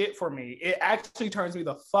do shit for me. It actually turns me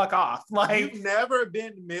the fuck off. Like, you've never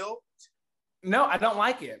been milked? No, I don't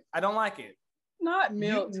like it. I don't like it. Not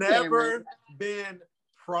milked. You've never been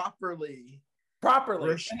properly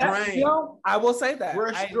restrained. I will say that.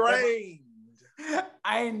 Restrained.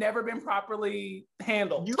 I ain't never been properly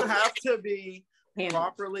handled. You have to be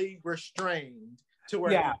properly restrained to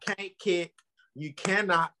where you can't kick, you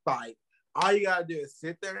cannot fight. All you gotta do is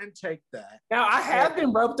sit there and take that. Now, I have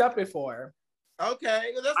been roped up before.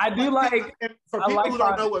 Okay. I do like... For people who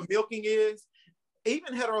don't know what milking is,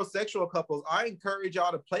 even heterosexual couples, I encourage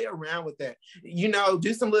y'all to play around with that.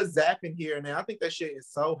 Do some little zapping here and there. I think that shit is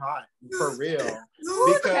so hot, for real.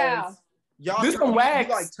 Because y'all do some wax.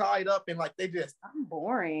 You like tied up and like they just... I'm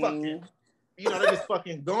boring. Fucking, they're just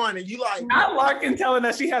fucking going and you like... Not Larkin telling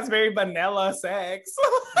us she has very vanilla sex.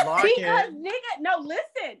 Because nigga, no,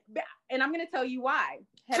 listen. And I'm going to tell you why.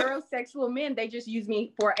 Heterosexual men, they just use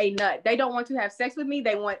me for a nut. They don't want to have sex with me.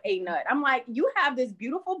 They want a nut. I'm like, you have this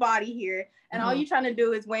beautiful body here, and all you're trying to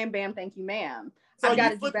do is wham, bam, thank you, ma'am. So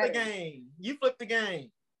you flip the game. You flip the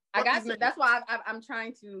game. I got to. That's why I'm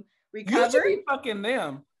trying to recover. You should be fucking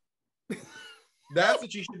them. That's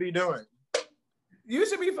what you should be doing. You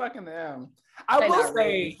should be fucking them. I will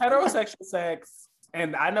say heterosexual sex,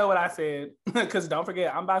 and I know what I said, because don't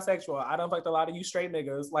forget, I'm bisexual. I don't fuck a lot of you straight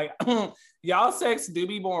niggas. Like, y'all sex do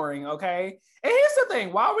be boring, okay? And here's the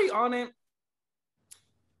thing, while we on it,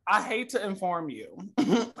 I hate to inform you.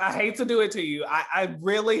 I hate to do it to you. I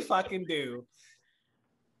really fucking do.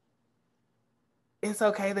 It's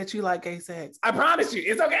okay that you like gay sex. I promise you,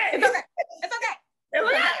 it's okay. It's okay. It's okay. It's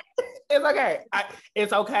okay. It's okay.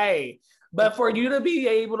 It's okay. But for you to be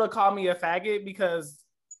able to call me a faggot because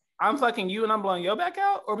I'm fucking you and I'm blowing your back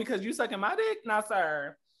out, or because you sucking my dick? No,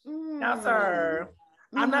 sir. No, sir.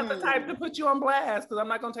 I'm not the type to put you on blast because I'm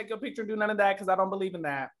not going to take your picture and do none of that because I don't believe in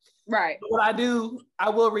that. Right. But what I do, I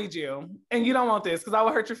will read you. And you don't want this because I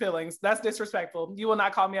will hurt your feelings. That's disrespectful. You will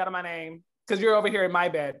not call me out of my name because you're over here in my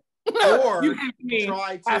bed. Or you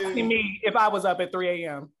asking me if I was up at 3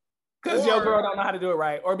 a.m. because your girl don't know how to do it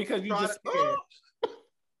right, or because you just scared.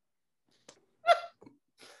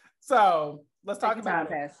 So let's talk about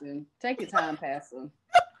it. Take your time, Pastor.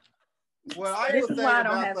 Well, I will say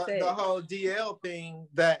about the whole DL thing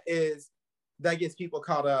that gets people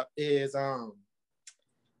caught up is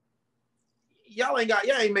y'all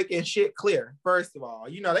ain't making shit clear. First of all,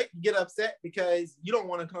 you know, they can get upset because you don't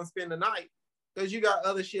want to come spend the night because you got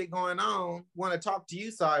other shit going on, want to talk to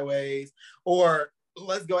you sideways, or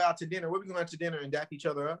let's go out to dinner. We're going out to dinner and dap each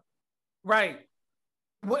other up. Right.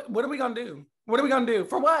 What are we gonna do? What are we gonna do?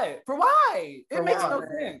 For what? For why? It makes no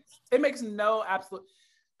sense. It makes no absolute.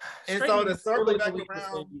 And so to circle back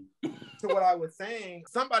around to what I was saying,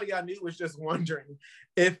 somebody I knew was just wondering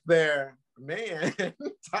if their man,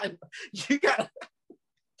 you got.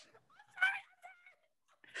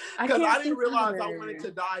 Because I didn't realize I wanted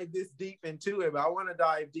to dive this deep into it, but I want to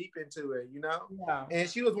dive deep into it, you know? Yeah. And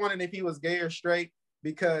she was wondering if he was gay or straight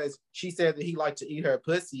because she said that he liked to eat her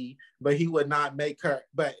pussy, but he would not make her,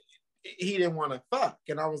 but he didn't want to fuck.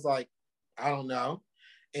 And I was like, I don't know.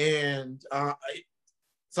 And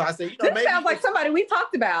so I said, you know, this sounds like somebody we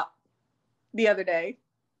talked about the other day.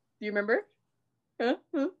 Do you remember? Huh?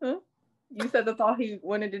 You said that's all he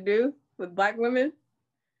wanted to do with Black women?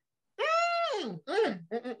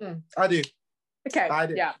 I do. Okay. I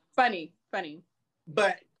do. Yeah. Funny.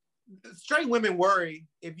 But straight women worry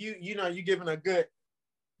if you giving a good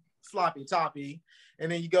sloppy toppy, and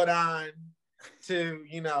then you go down to,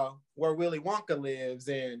 you know, where Willy Wonka lives,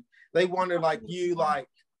 and they wonder like you like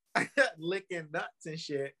licking nuts and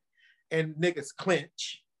shit, and niggas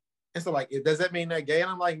clench. And so like, does that mean they're gay?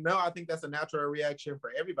 And I'm like, no, I think that's a natural reaction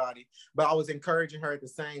for everybody. But I was encouraging her at the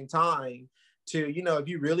same time to, you know, if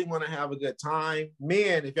you really want to have a good time,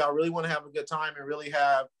 men, if y'all really want to have a good time and really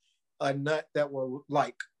have a nut that will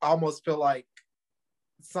like almost feel like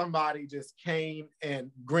somebody just came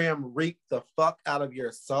and grim reaped the fuck out of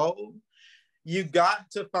your soul, you got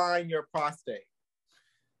to find your prostate.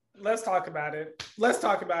 Let's talk about it.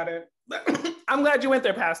 I'm glad you went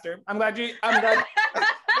there, Pastor. I'm glad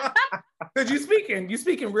because you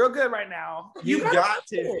speaking real good right now. You got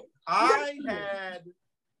to. I had,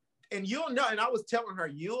 and you'll know, and I was telling her,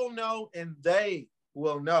 you'll know and they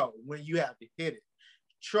will know when you have to hit it.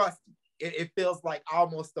 Trust me, it feels like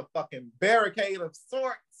almost a fucking barricade of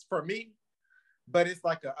sorts for me, but it's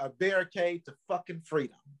like a barricade to fucking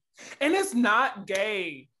freedom. And it's not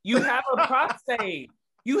gay. You have a prostate.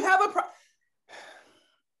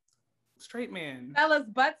 Straight man. Fellas,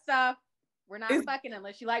 butt stuff. We're not fucking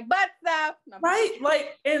unless you like butt stuff. No, right?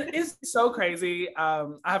 Like, and it's so crazy. I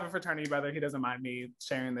have a fraternity brother. He doesn't mind me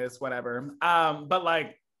sharing this, whatever. But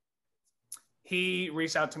like, he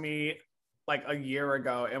reached out to me like a year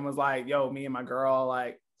ago and was like, yo, me and my girl,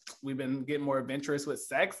 like, we've been getting more adventurous with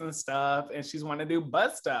sex and stuff, and she's wanting to do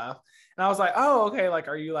butt stuff. And I was like, oh, okay, like,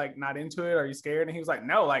 are you like not into it? Are you scared? And he was like,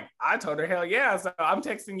 no, like, I told her, hell yeah. So I'm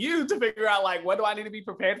texting you to figure out like, what do I need to be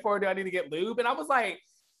prepared for? Do I need to get lube? And I was like,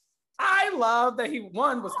 I love that he,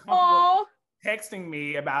 one, was comfortable texting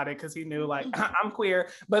me about it because he knew like I'm queer.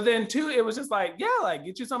 But then two, it was just like, yeah, like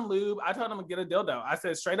get you some lube. I told him to get a dildo. I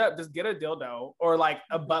said straight up, just get a dildo or like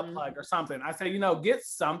a butt plug or something. I said, you know, get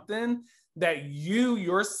something that you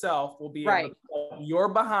yourself will be able to put your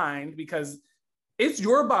behind, because it's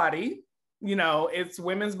your body. You know, it's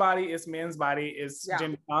women's body, it's men's body, it's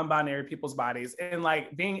gender non-binary people's bodies. And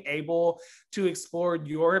like being able to explore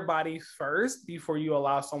your body first before you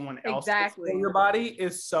allow someone else to explore your body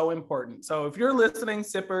is so important. So if you're listening,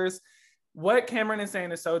 sippers, what Cameron is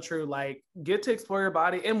saying is so true. Like, get to explore your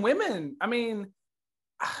body. And women, I mean,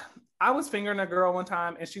 I was fingering a girl one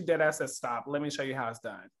time and she dead ass said, stop, let me show you how it's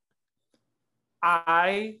done.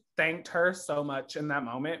 I thanked her so much in that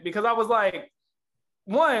moment because I was like,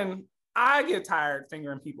 one, I get tired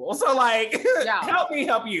fingering people. So like, help me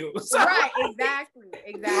help you. So, right, exactly.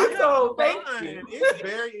 So thank you. It's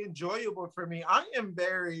very enjoyable for me. I am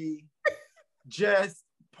very just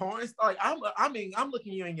porn. Like I'm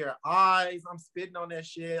looking you in your eyes. I'm spitting on that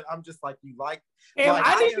shit. I'm just like, you like. And like,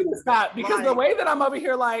 I need you to stop because like, the way that I'm over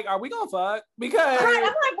here, like, are we gonna fuck? Because I'm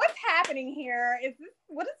like, what's happening here?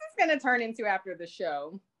 What is this gonna turn into after the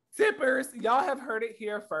show? Sippers, y'all have heard it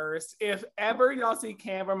here first. If ever y'all see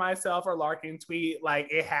Cam or myself or Larkin tweet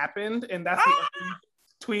like it happened, and that's the only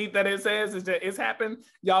tweet that it says is that it's happened,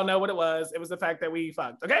 y'all know what it was. It was the fact that we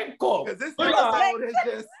fucked. Okay, cool. Because this episode has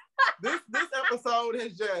just this episode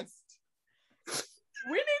has just.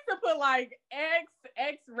 We need to put like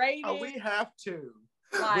X rated. Oh, we have to.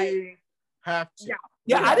 Like, we have to.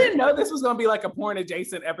 Yeah, I didn't know this was gonna be like a porn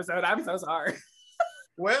adjacent episode. I'm so sorry.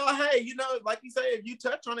 Well, hey, you know, like you say, if you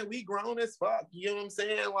touch on it, we grown as fuck. You know what I'm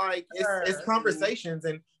saying? Like it's conversations.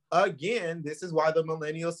 And again, this is why the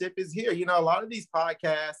Millennial Sip is here. You know, a lot of these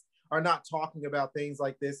podcasts are not talking about things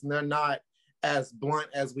like this, and they're not as blunt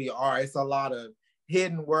as we are. It's a lot of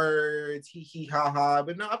hidden words, hee hee ha ha.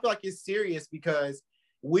 But no, I feel like it's serious because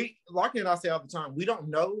Larkin and I say all the time, we don't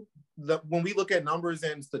know when we look at numbers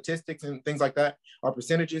and statistics and things like that, or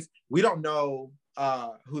percentages, we don't know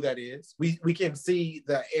who that is. We can see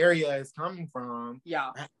the area is coming from,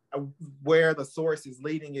 where the source is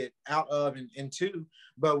leading it out of and into,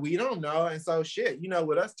 but we don't know. And so shit, you know,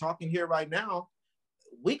 with us talking here right now,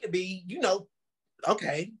 we could be, you know,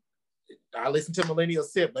 okay, I listen to Millennial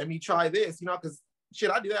Sip, let me try this, you know, because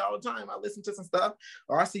shit, I do that all the time. I listen to some stuff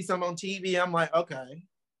or I see some on TV, I'm like, okay,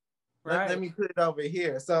 let me put it over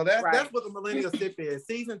here. So that's what the Millennial Sip is.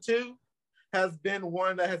 Season 2 has been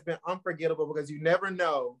one that has been unforgettable because you never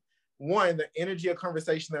know, one, the energy of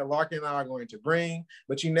conversation that Larkin and I are going to bring,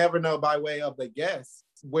 but you never know by way of the guests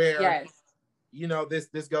where, you know, this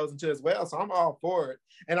goes into as well. So I'm all for it.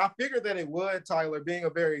 And I figured that it would, Tyler, being a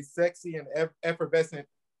very sexy and effervescent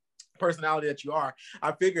personality that you are,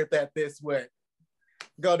 I figured that this would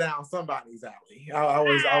go down somebody's alley.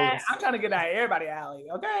 I'm trying to get out of everybody's alley,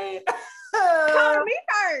 okay? Call me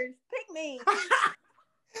first. Pick me.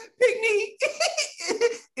 Pick me.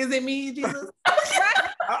 Is it me, Jesus?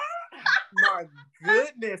 My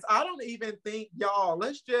goodness. I don't even think, y'all,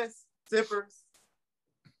 let's just sippers.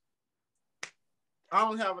 I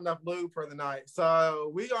don't have enough lube for the night. So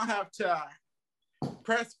we're going to have to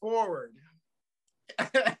press forward.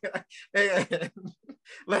 And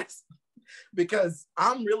because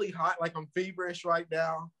I'm really hot, like I'm feverish right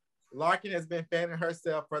now. Larkin has been fanning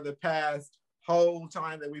herself for the past whole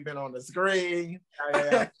time that we've been on the screen.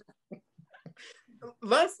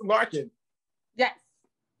 Larkin. Yes.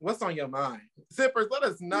 What's on your mind? Sippers, let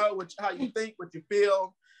us know how you think, what you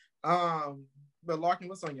feel. But Larkin,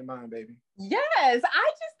 what's on your mind, baby? Yes, I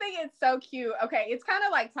just think it's so cute. Okay, it's kind of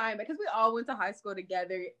like time because we all went to high school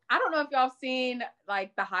together. I don't know if y'all seen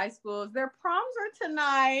like the high schools, their proms are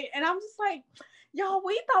tonight. And I'm just like, y'all,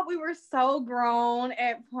 we thought we were so grown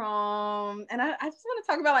at prom. And I just want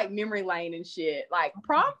to talk about like memory lane and shit. Like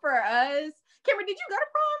prom for us. Cameron, did you go to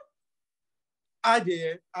prom? I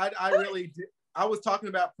did. I really did. I was talking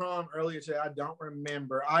about prom earlier today. I don't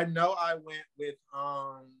remember. I know I went with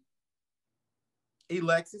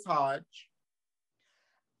Alexis Hodge.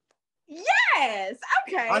 Yes.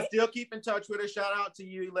 Okay. I still keep in touch with her. Shout out to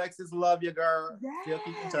you, Alexis. Love you, girl. Yes. Still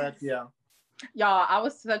keep in touch. Yeah. Y'all, I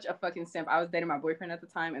was such a fucking simp. I was dating my boyfriend at the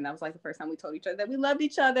time, and that was like the first time we told each other that we loved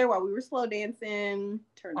each other while we were slow dancing.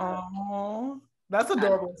 Turned out. Oh, that's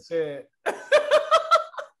adorable shit. That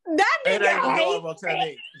nigga it ain't adorable to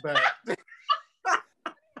me, but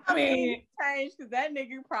I mean, changed because that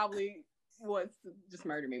nigga probably wants to just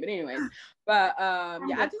murder me. But anyway, but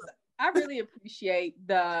yeah, I really appreciate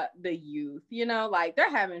the youth. You know, like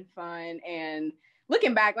they're having fun and.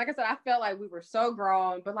 Looking back, like I said, I felt like we were so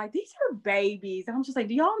grown, but like these are babies. And I'm just like,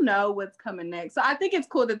 do y'all know what's coming next? So I think it's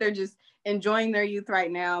cool that they're just enjoying their youth right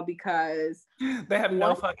now because they have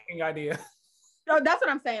no fucking idea. No, that's what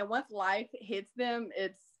I'm saying. Once life hits them,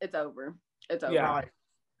 it's over. It's over. Yeah, right.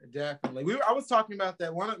 Definitely. I was talking about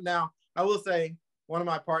that now. I will say one of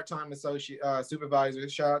my part-time associate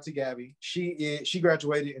supervisors, shout out to Gabby. She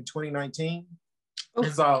graduated in 2019. Oof.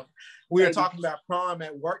 And so we were talking about prom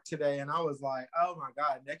at work today, and I was like, "Oh my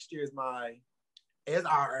God, next year is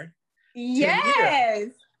our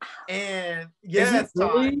yes." And yes,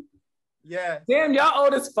 really? Yes. Damn, y'all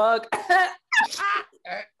old as fuck. But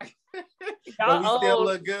we still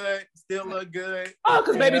look good. Still look good. Oh,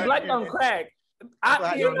 because baby, black don't crack.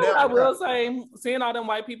 You know what I will say? Seeing all them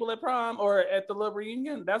white people at prom or at the little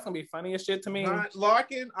reunion, that's gonna be funny as shit to me.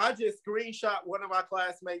 Larkin, I just screenshot one of my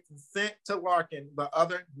classmates and sent to Larkin the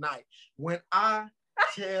other night. When I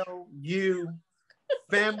tell you,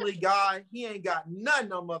 Family Guy, he ain't got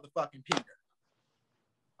none on motherfucking Peter.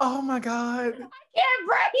 Oh my God. I can't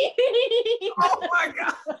breathe. Oh my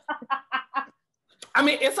God. I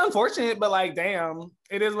mean, it's unfortunate, but like, damn,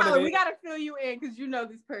 it is what it is. We gotta fill you in because you know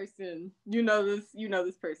this person. You know this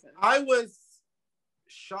person. I was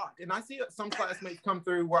shocked, and I see some classmates come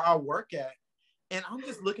through where I work at, and I'm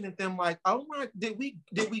just looking at them like, oh my, did we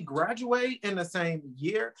graduate in the same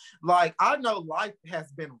year? Like, I know life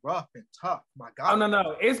has been rough and tough. My God. Oh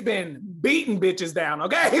no, it's been beating bitches down.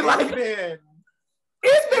 Okay,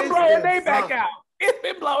 It's been blowing their back out. It's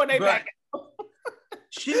been blowing their back out.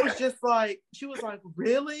 She was like,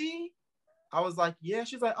 really? I was like, yeah.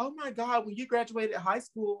 She's like, oh my God, when you graduated high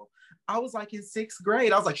school, I was like in 6th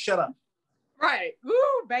grade. I was like, shut up. Right.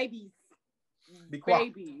 Ooh, babies. Be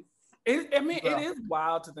quiet. babies. It is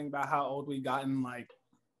wild to think about how old we've gotten. Like,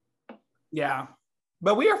 yeah,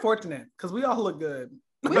 but we are fortunate because we all look good.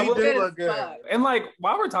 We do look good. And like,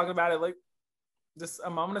 while we're talking about it, like, just a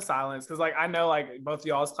moment of silence, because like I know like both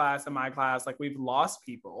y'all's class and my class, like we've lost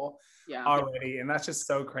people already, and that's just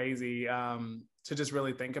so crazy to just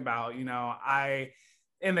really think about. You know,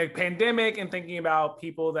 in the pandemic and thinking about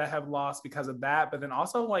people that have lost because of that, but then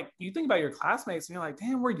also like you think about your classmates and you're like,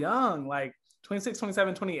 damn, we're young, like 26,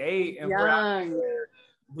 27, 28, and we're out here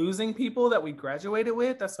losing people that we graduated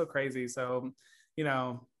with. That's so crazy. So, you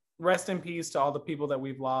know, rest in peace to all the people that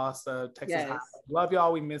we've lost. Texas High. Love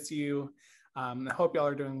y'all. We miss you. I hope y'all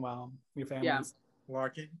are doing well, your families.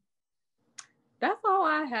 Larkin. That's all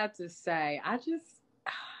I had to say.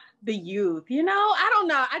 The youth, you know, I don't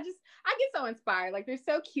know. I get so inspired. Like, they're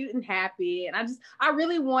so cute and happy. And I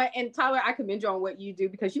really want, and Tyler, I commend you on what you do,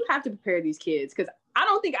 because you have to prepare these kids. Because I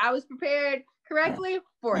don't think I was prepared correctly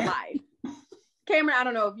for life. Cameron, I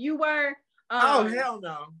don't know if you were. Oh, hell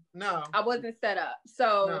no. No. I wasn't set up.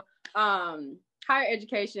 So, higher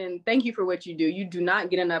education, thank you for what you do. You do not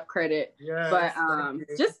get enough credit. Yes, but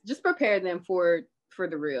just prepare them for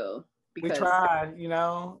the real. Because we tried, you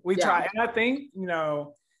know. We tried. And I think, you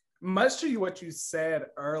know, much to what you said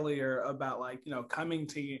earlier about like, you know, coming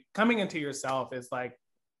into yourself is like,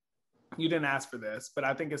 you didn't ask for this, but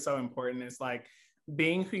I think it's so important. It's like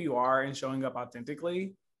being who you are and showing up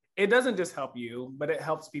authentically. It doesn't just help you, but it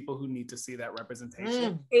helps people who need to see that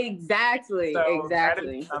representation. Exactly. So that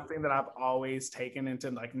is something that I've always taken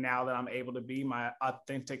into, like, now that I'm able to be my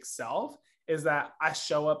authentic self, is that I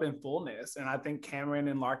show up in fullness. And I think Cameron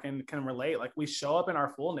and Larkin can relate. Like, we show up in our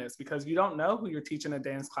fullness because you don't know who you're teaching a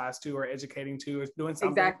dance class to or educating to or doing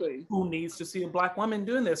something. Who needs to see a Black woman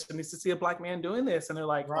doing this or needs to see a Black man doing this. And they're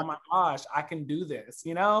like, oh my gosh, I can do this.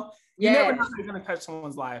 You know, you never know you're going to touch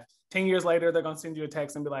someone's life. 10 years later, they're going to send you a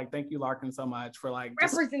text and be like, thank you, Larkin, so much for like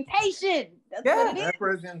representation. That's what it is.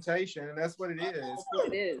 Representation. And that's what it is. That's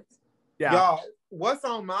what it is. Yeah. Y'all, what's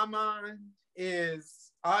on my mind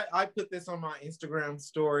is I put this on my Instagram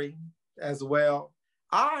story as well.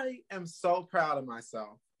 I am so proud of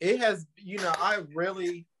myself. It has, you know, I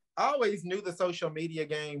always knew the social media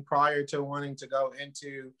game prior to wanting to go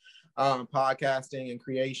into podcasting and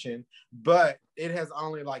creation, but it has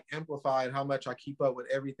only like amplified how much I keep up with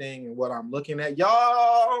everything and what I'm looking at.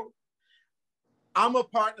 Y'all, I'm a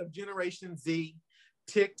part of Generation Z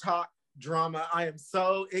TikTok drama. I am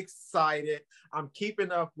so excited. I'm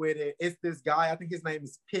keeping up with it. It's this guy, I think his name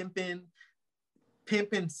is Pimpin'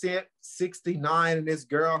 Simp 69, and this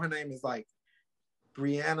girl, her name is like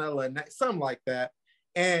Brianna Lynette, something like that.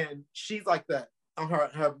 And she's like on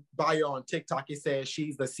her bio on TikTok, it says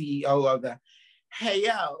she's the CEO of the Hey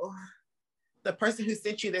Yo, the person who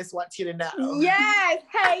sent you this wants you to know. Yes,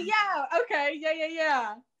 Hey Yo. Okay,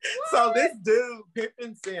 yeah. So this dude,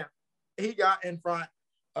 Pimpin' Simp, he got in front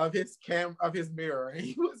of his mirror, and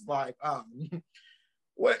he was like,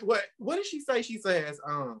 what did she say? She says,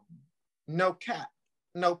 no cap,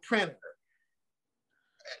 no printer.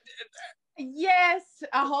 Yes,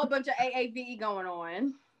 a whole bunch of AAVE going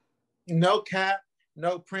on. No cap,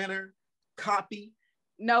 no printer, copy.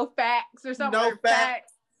 No facts or something. No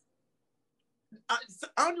facts.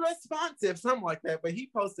 Unresponsive, something like that. But he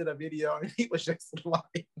posted a video and he was just like,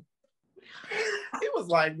 it was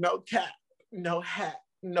like, no cap, no hat,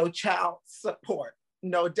 no child support,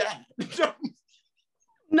 no dad.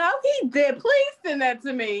 No, he did. Please send that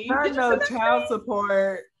to me. No child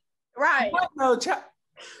support. Right. No child.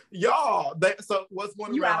 Y'all, so what's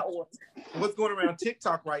going around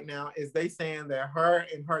TikTok right now is they saying that her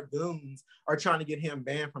and her goons are trying to get him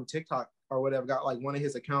banned from TikTok or whatever, got like one of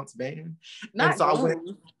his accounts banned. And so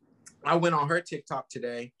I went on her TikTok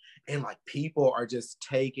today, and like people are just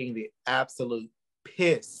taking the absolute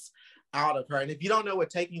piss out of her. And if you don't know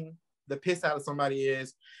what taking the piss out of somebody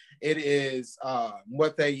is, it is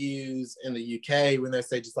what they use in the UK when they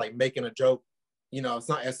say just like making a joke, you know, it's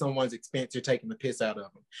not at someone's expense, you're taking the piss out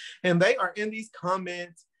of them. And they are in these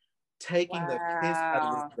comments taking the piss out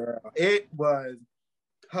of this girl. It was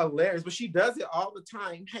hilarious, but she does it all the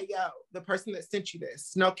time. Hey, yo, the person that sent you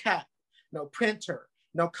this, no cap, no printer,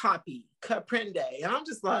 no copy, print day. And I'm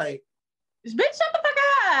just like, bitch, shut the fuck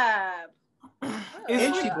up.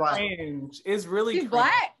 It's she black. It's really She's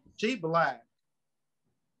black. She black.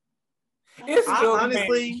 I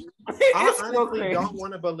honestly don't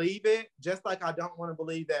want to believe it. Just like I don't want to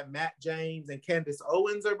believe that Matt James and Candace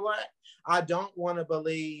Owens are black. I don't want to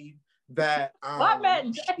believe that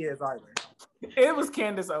she is either. It was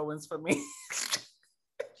Candace Owens for me.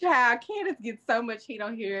 Child, Candace gets so much heat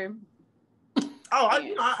on here. Oh,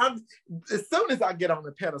 I'm as soon as I get on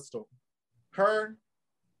the pedestal, her,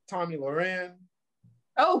 Tommy Loren.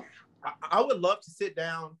 Oh, I would love to sit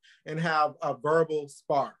down and have a verbal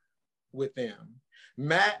spar with them.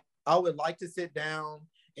 Matt, I would like to sit down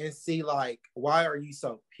and see, like, why are you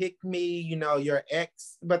so pick me? You know, your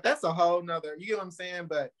ex, but that's a whole nother, you get what I'm saying?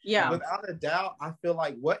 But yeah, without a doubt, I feel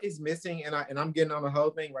like what is missing, and I'm getting on the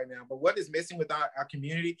whole thing right now, but what is missing with our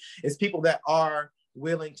community is people that are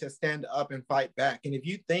willing to stand up and fight back. And if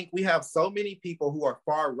you think, we have so many people who are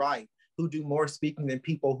far right who do more speaking than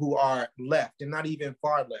people who are left, and not even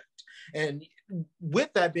far left. And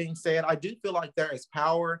with that being said, I do feel like there is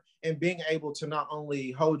power in being able to not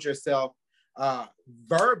only hold yourself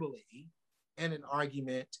verbally in an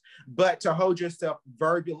argument, but to hold yourself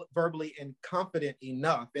verbally and confident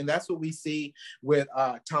enough. And that's what we see with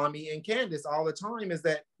Tommy and Candace all the time, is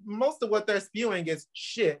that most of what they're spewing is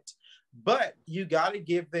shit, but you got to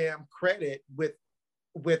give them credit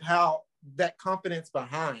with how that confidence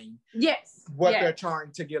behind what they're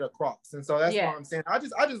trying to get across. And so that's what I'm saying. I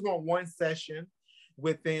just want one session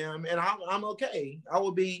with them, and I'm okay. I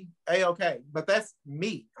will be a-okay. But that's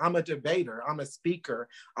me. I'm a debater. I'm a speaker.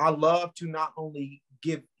 I love to not only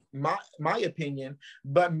give my opinion,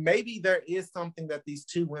 but maybe there is something that these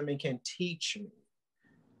two women can teach me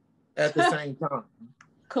at the same time.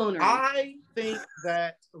 Coonery. I think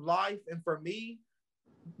that life, and for me,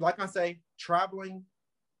 like I say, traveling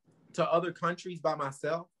to other countries by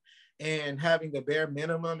myself and having the bare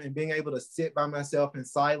minimum and being able to sit by myself in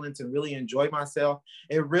silence and really enjoy myself,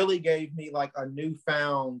 it really gave me like a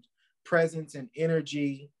newfound presence and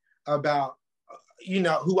energy about, you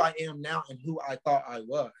know, who I am now and who I thought I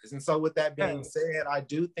was. And so with that being said, I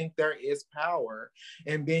do think there is power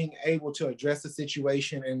in being able to address the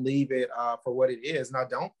situation and leave it for what it is. And I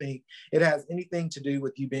don't think it has anything to do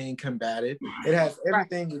with you being combative. It has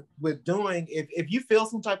everything with doing, if you feel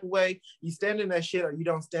some type of way, you stand in that shit or you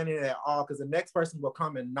don't stand in it at all, because the next person will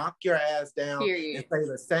come and knock your ass down and say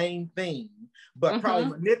the same thing, but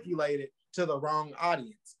probably manipulate it to the wrong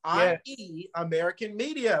audience, i.e. American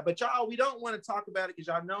media. But y'all, we don't want to talk about it because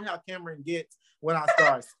y'all know how Cameron gets when I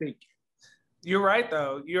start speaking. You're right,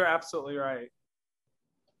 though. You're absolutely right.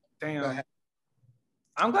 Damn.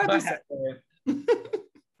 I'm glad you said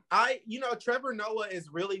that. Trevor Noah is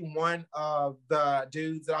really one of the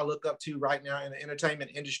dudes that I look up to right now in the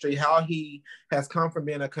entertainment industry, how he has come from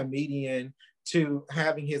being a comedian to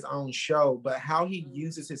having his own show, but how he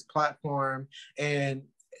uses his platform and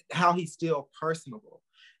how he's still personable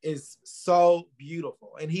is so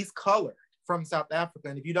beautiful. And he's colored from South Africa.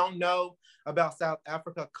 And if you don't know about South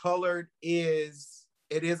Africa, colored is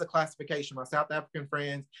a classification. My South African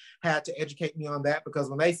friends had to educate me on that, because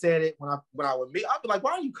when they said it, when I would meet, I'd be like,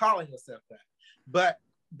 why are you calling yourself that? But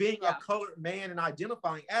being a colored man and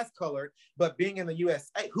identifying as colored, but being in the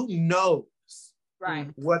USA, who knows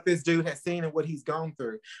what this dude has seen and what he's gone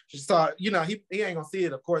through. So, he ain't gonna see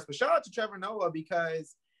it, of course, but shout out to Trevor Noah,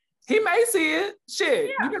 because he may see it.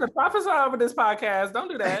 Shit, you're gonna prophesy over this podcast. Don't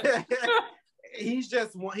do that. He's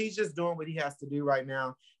just doing what he has to do right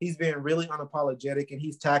now. He's being really unapologetic, and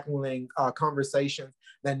he's tackling conversations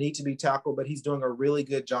that need to be tackled, but he's doing a really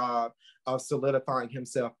good job of solidifying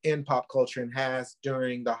himself in pop culture, and has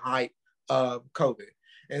during the height of COVID.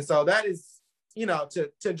 And so that is,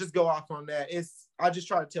 to just go off on that, I just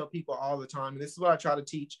try to tell people all the time, and this is what I try to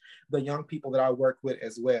teach the young people that I work with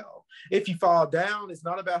as well. If you fall down, it's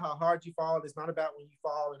not about how hard you fall. It's not about when you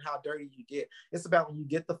fall and how dirty you get. It's about when you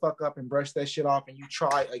get the fuck up and brush that shit off and you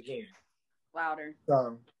try again. Louder.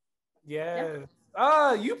 So, yes.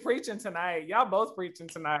 Oh, you preaching tonight. Y'all both preaching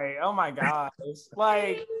tonight. Oh my gosh.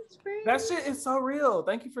 Like, that shit is so real.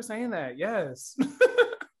 Thank you for saying that. Yes.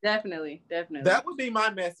 Definitely. That would be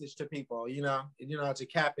my message to people, to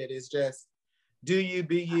cap it, is just, do you,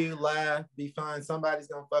 be you, laugh, be fun. Somebody's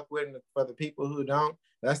gonna fuck with it. For the people who don't,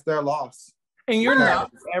 that's their loss. And you're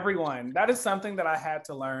not everyone. That is something that I had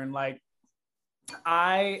to learn. Like,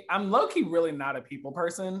 I'm low-key really not a people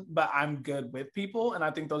person, but I'm good with people. And I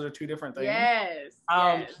think those are two different things. Yes.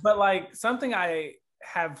 But like, something I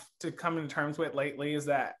have to come to terms with lately is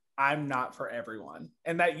that I'm not for everyone.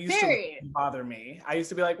 And that used to bother me. I used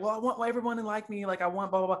to be like, well, I want everyone to like me. Like, I want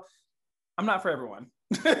blah, blah, blah. I'm not for everyone.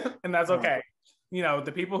 And that's okay.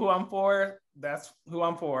 The people who I'm for, that's who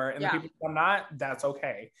I'm for. And the people who I'm not, that's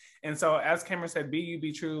okay. And so, as Cameron said, be you,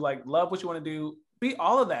 be true, like, love what you want to do, be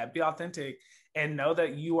all of that, be authentic, and know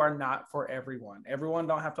that you are not for everyone. Everyone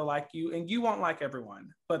don't have to like you, and you won't like everyone.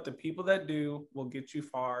 But the people that do will get you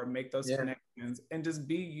far, make those connections, and just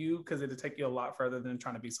be you, because it'll take you a lot further than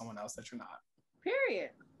trying to be someone else that you're not.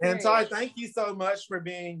 Period. And so I thank you so much for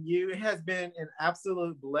being you. It has been an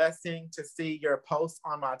absolute blessing to see your posts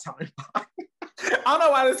on my timeline. I don't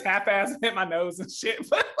know why this half-ass hit my nose and shit,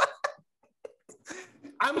 but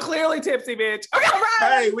I'm clearly tipsy, bitch. Okay,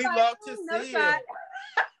 right. Hey, we love to see it.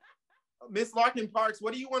 Miss Larkin Parks,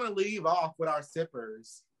 what do you want to leave off with our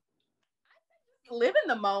sippers? Live in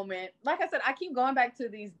the moment. Like I said, I keep going back to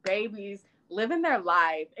these babies living their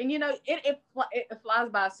life. And, you know, it flies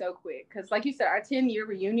by so quick. Because like you said, our 10-year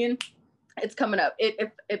reunion, it's coming up.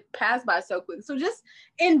 It passed by so quick. So just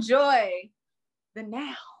enjoy the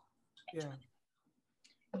now. Yeah.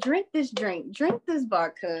 Drink this drink. Drink this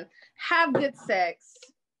vodka. Have good sex.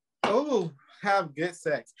 Oh, have good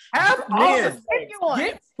sex. Have all the sex.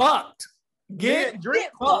 Get fucked.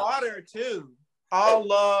 Drink water too. All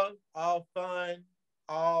love, all fun,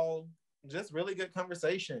 all just really good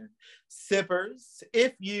conversation. Sippers,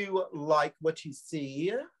 if you like what you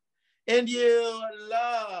see and you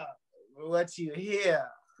love what you hear,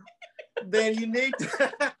 then you need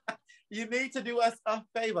to do us a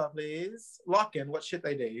favor, please. Lock-in, what should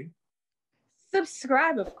they do?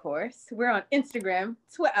 Subscribe, of course. We're on Instagram,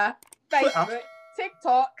 Twitter, Facebook,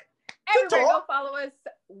 TikTok. Everywhere, go follow us.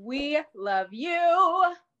 We love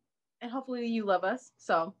you. And hopefully you love us.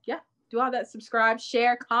 So, yeah, do all that. Subscribe,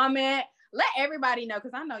 share, comment. Let everybody know,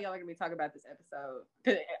 because I know y'all are going to be talking about this episode.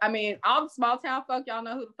 I mean, all the small town folk, y'all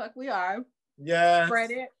know who the fuck we are. Yeah. Spread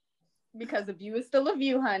it. Because the view is still a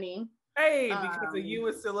view, honey. Hey, because the you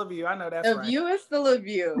is still a view. I know that's right. The view is still a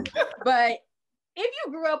view. But if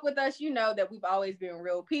you grew up with us, you know that we've always been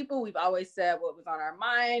real people. We've always said what was on our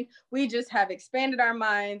mind. We just have expanded our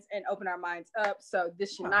minds and opened our minds up. So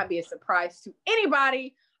this should not be a surprise to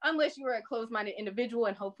anybody, unless you are a closed-minded individual,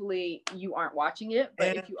 and hopefully you aren't watching it.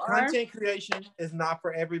 But if you are, content creation is not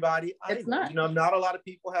for everybody either. It's not. You know, not a lot of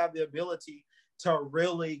people have the ability to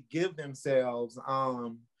really give themselves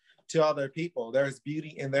to other people. There's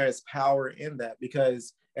beauty and there is power in that,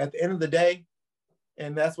 because at the end of the day,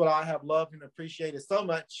 and that's what I have loved and appreciated so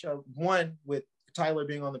much, one, with Tyler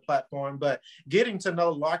being on the platform, but getting to know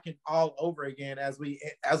Larkin all over again as we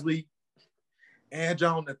edge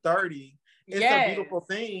on to 30. It's a beautiful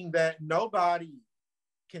thing that nobody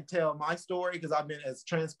can tell my story, because I've been as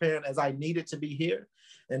transparent as I needed to be here,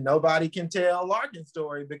 and nobody can tell Larkin's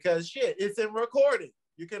story because shit, it's in recording.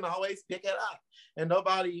 You can always pick it up, and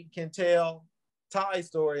nobody can tell Ty's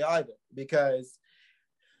story either, because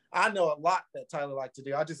I know a lot that Tyler liked to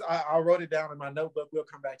do. I wrote it down in my notebook. We'll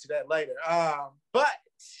come back to that later. But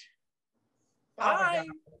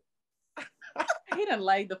he done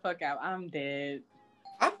laid the fuck out. I'm dead.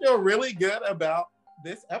 I feel really good about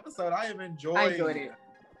this episode. I enjoyed it.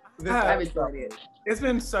 I've enjoyed it. It's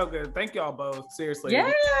been so good. Thank y'all both. Seriously.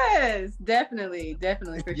 Yes, definitely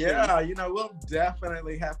for sure. Yeah, you know, we'll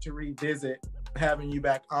definitely have to revisit having you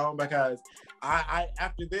back on, because I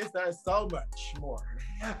after this, there's so much more.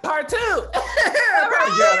 Part 2. Yeah,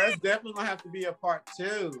 that's definitely gonna have to be a part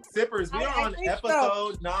 2. Sippers, we are on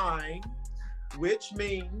episode 9, which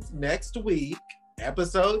means next week,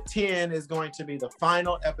 episode 10 is going to be the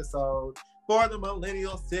final episode for the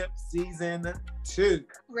Millennial Sip Season 2.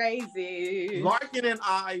 Crazy. Larkin and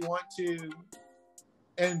I want to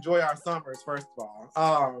enjoy our summers, first of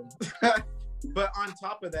all. But on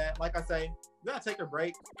top of that, like I say, we gotta take a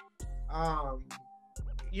break.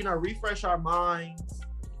 You know, refresh our minds.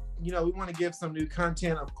 You know, we want to give some new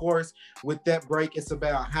content. Of course, with that break, it's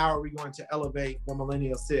about how are we going to elevate the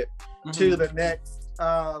Millennial Sip to the next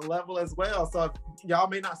level as well. So if y'all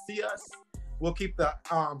may not see us, we'll keep the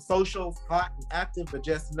socials hot and active, but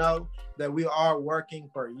just know that we are working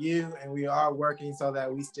for you, and we are working so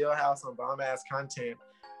that we still have some bomb-ass content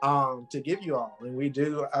to give you all. And we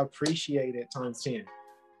do appreciate it times 10.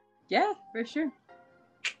 Yeah, for sure.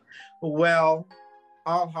 Well,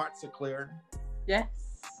 all hearts are clear. Yes.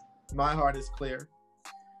 My heart is clear.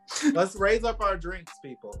 Let's raise up our drinks,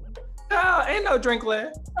 people. No, ain't no drink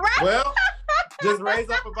left. Well, just raise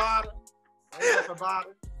up a bottle. Raise up a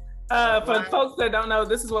bottle. For the folks that don't know,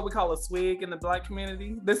 this is what we call a swig in the Black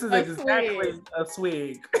community. This is exactly a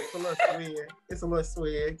swig. It's a little swig. It's a little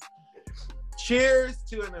swig. Cheers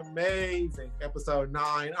to an amazing episode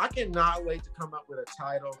 9. I cannot wait to come up with a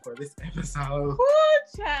title for this episode. Woo,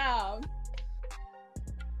 child.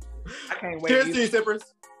 I can't wait. Cheers to you,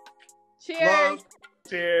 sippers. Cheers. Love.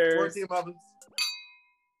 Cheers. Work to your mothers.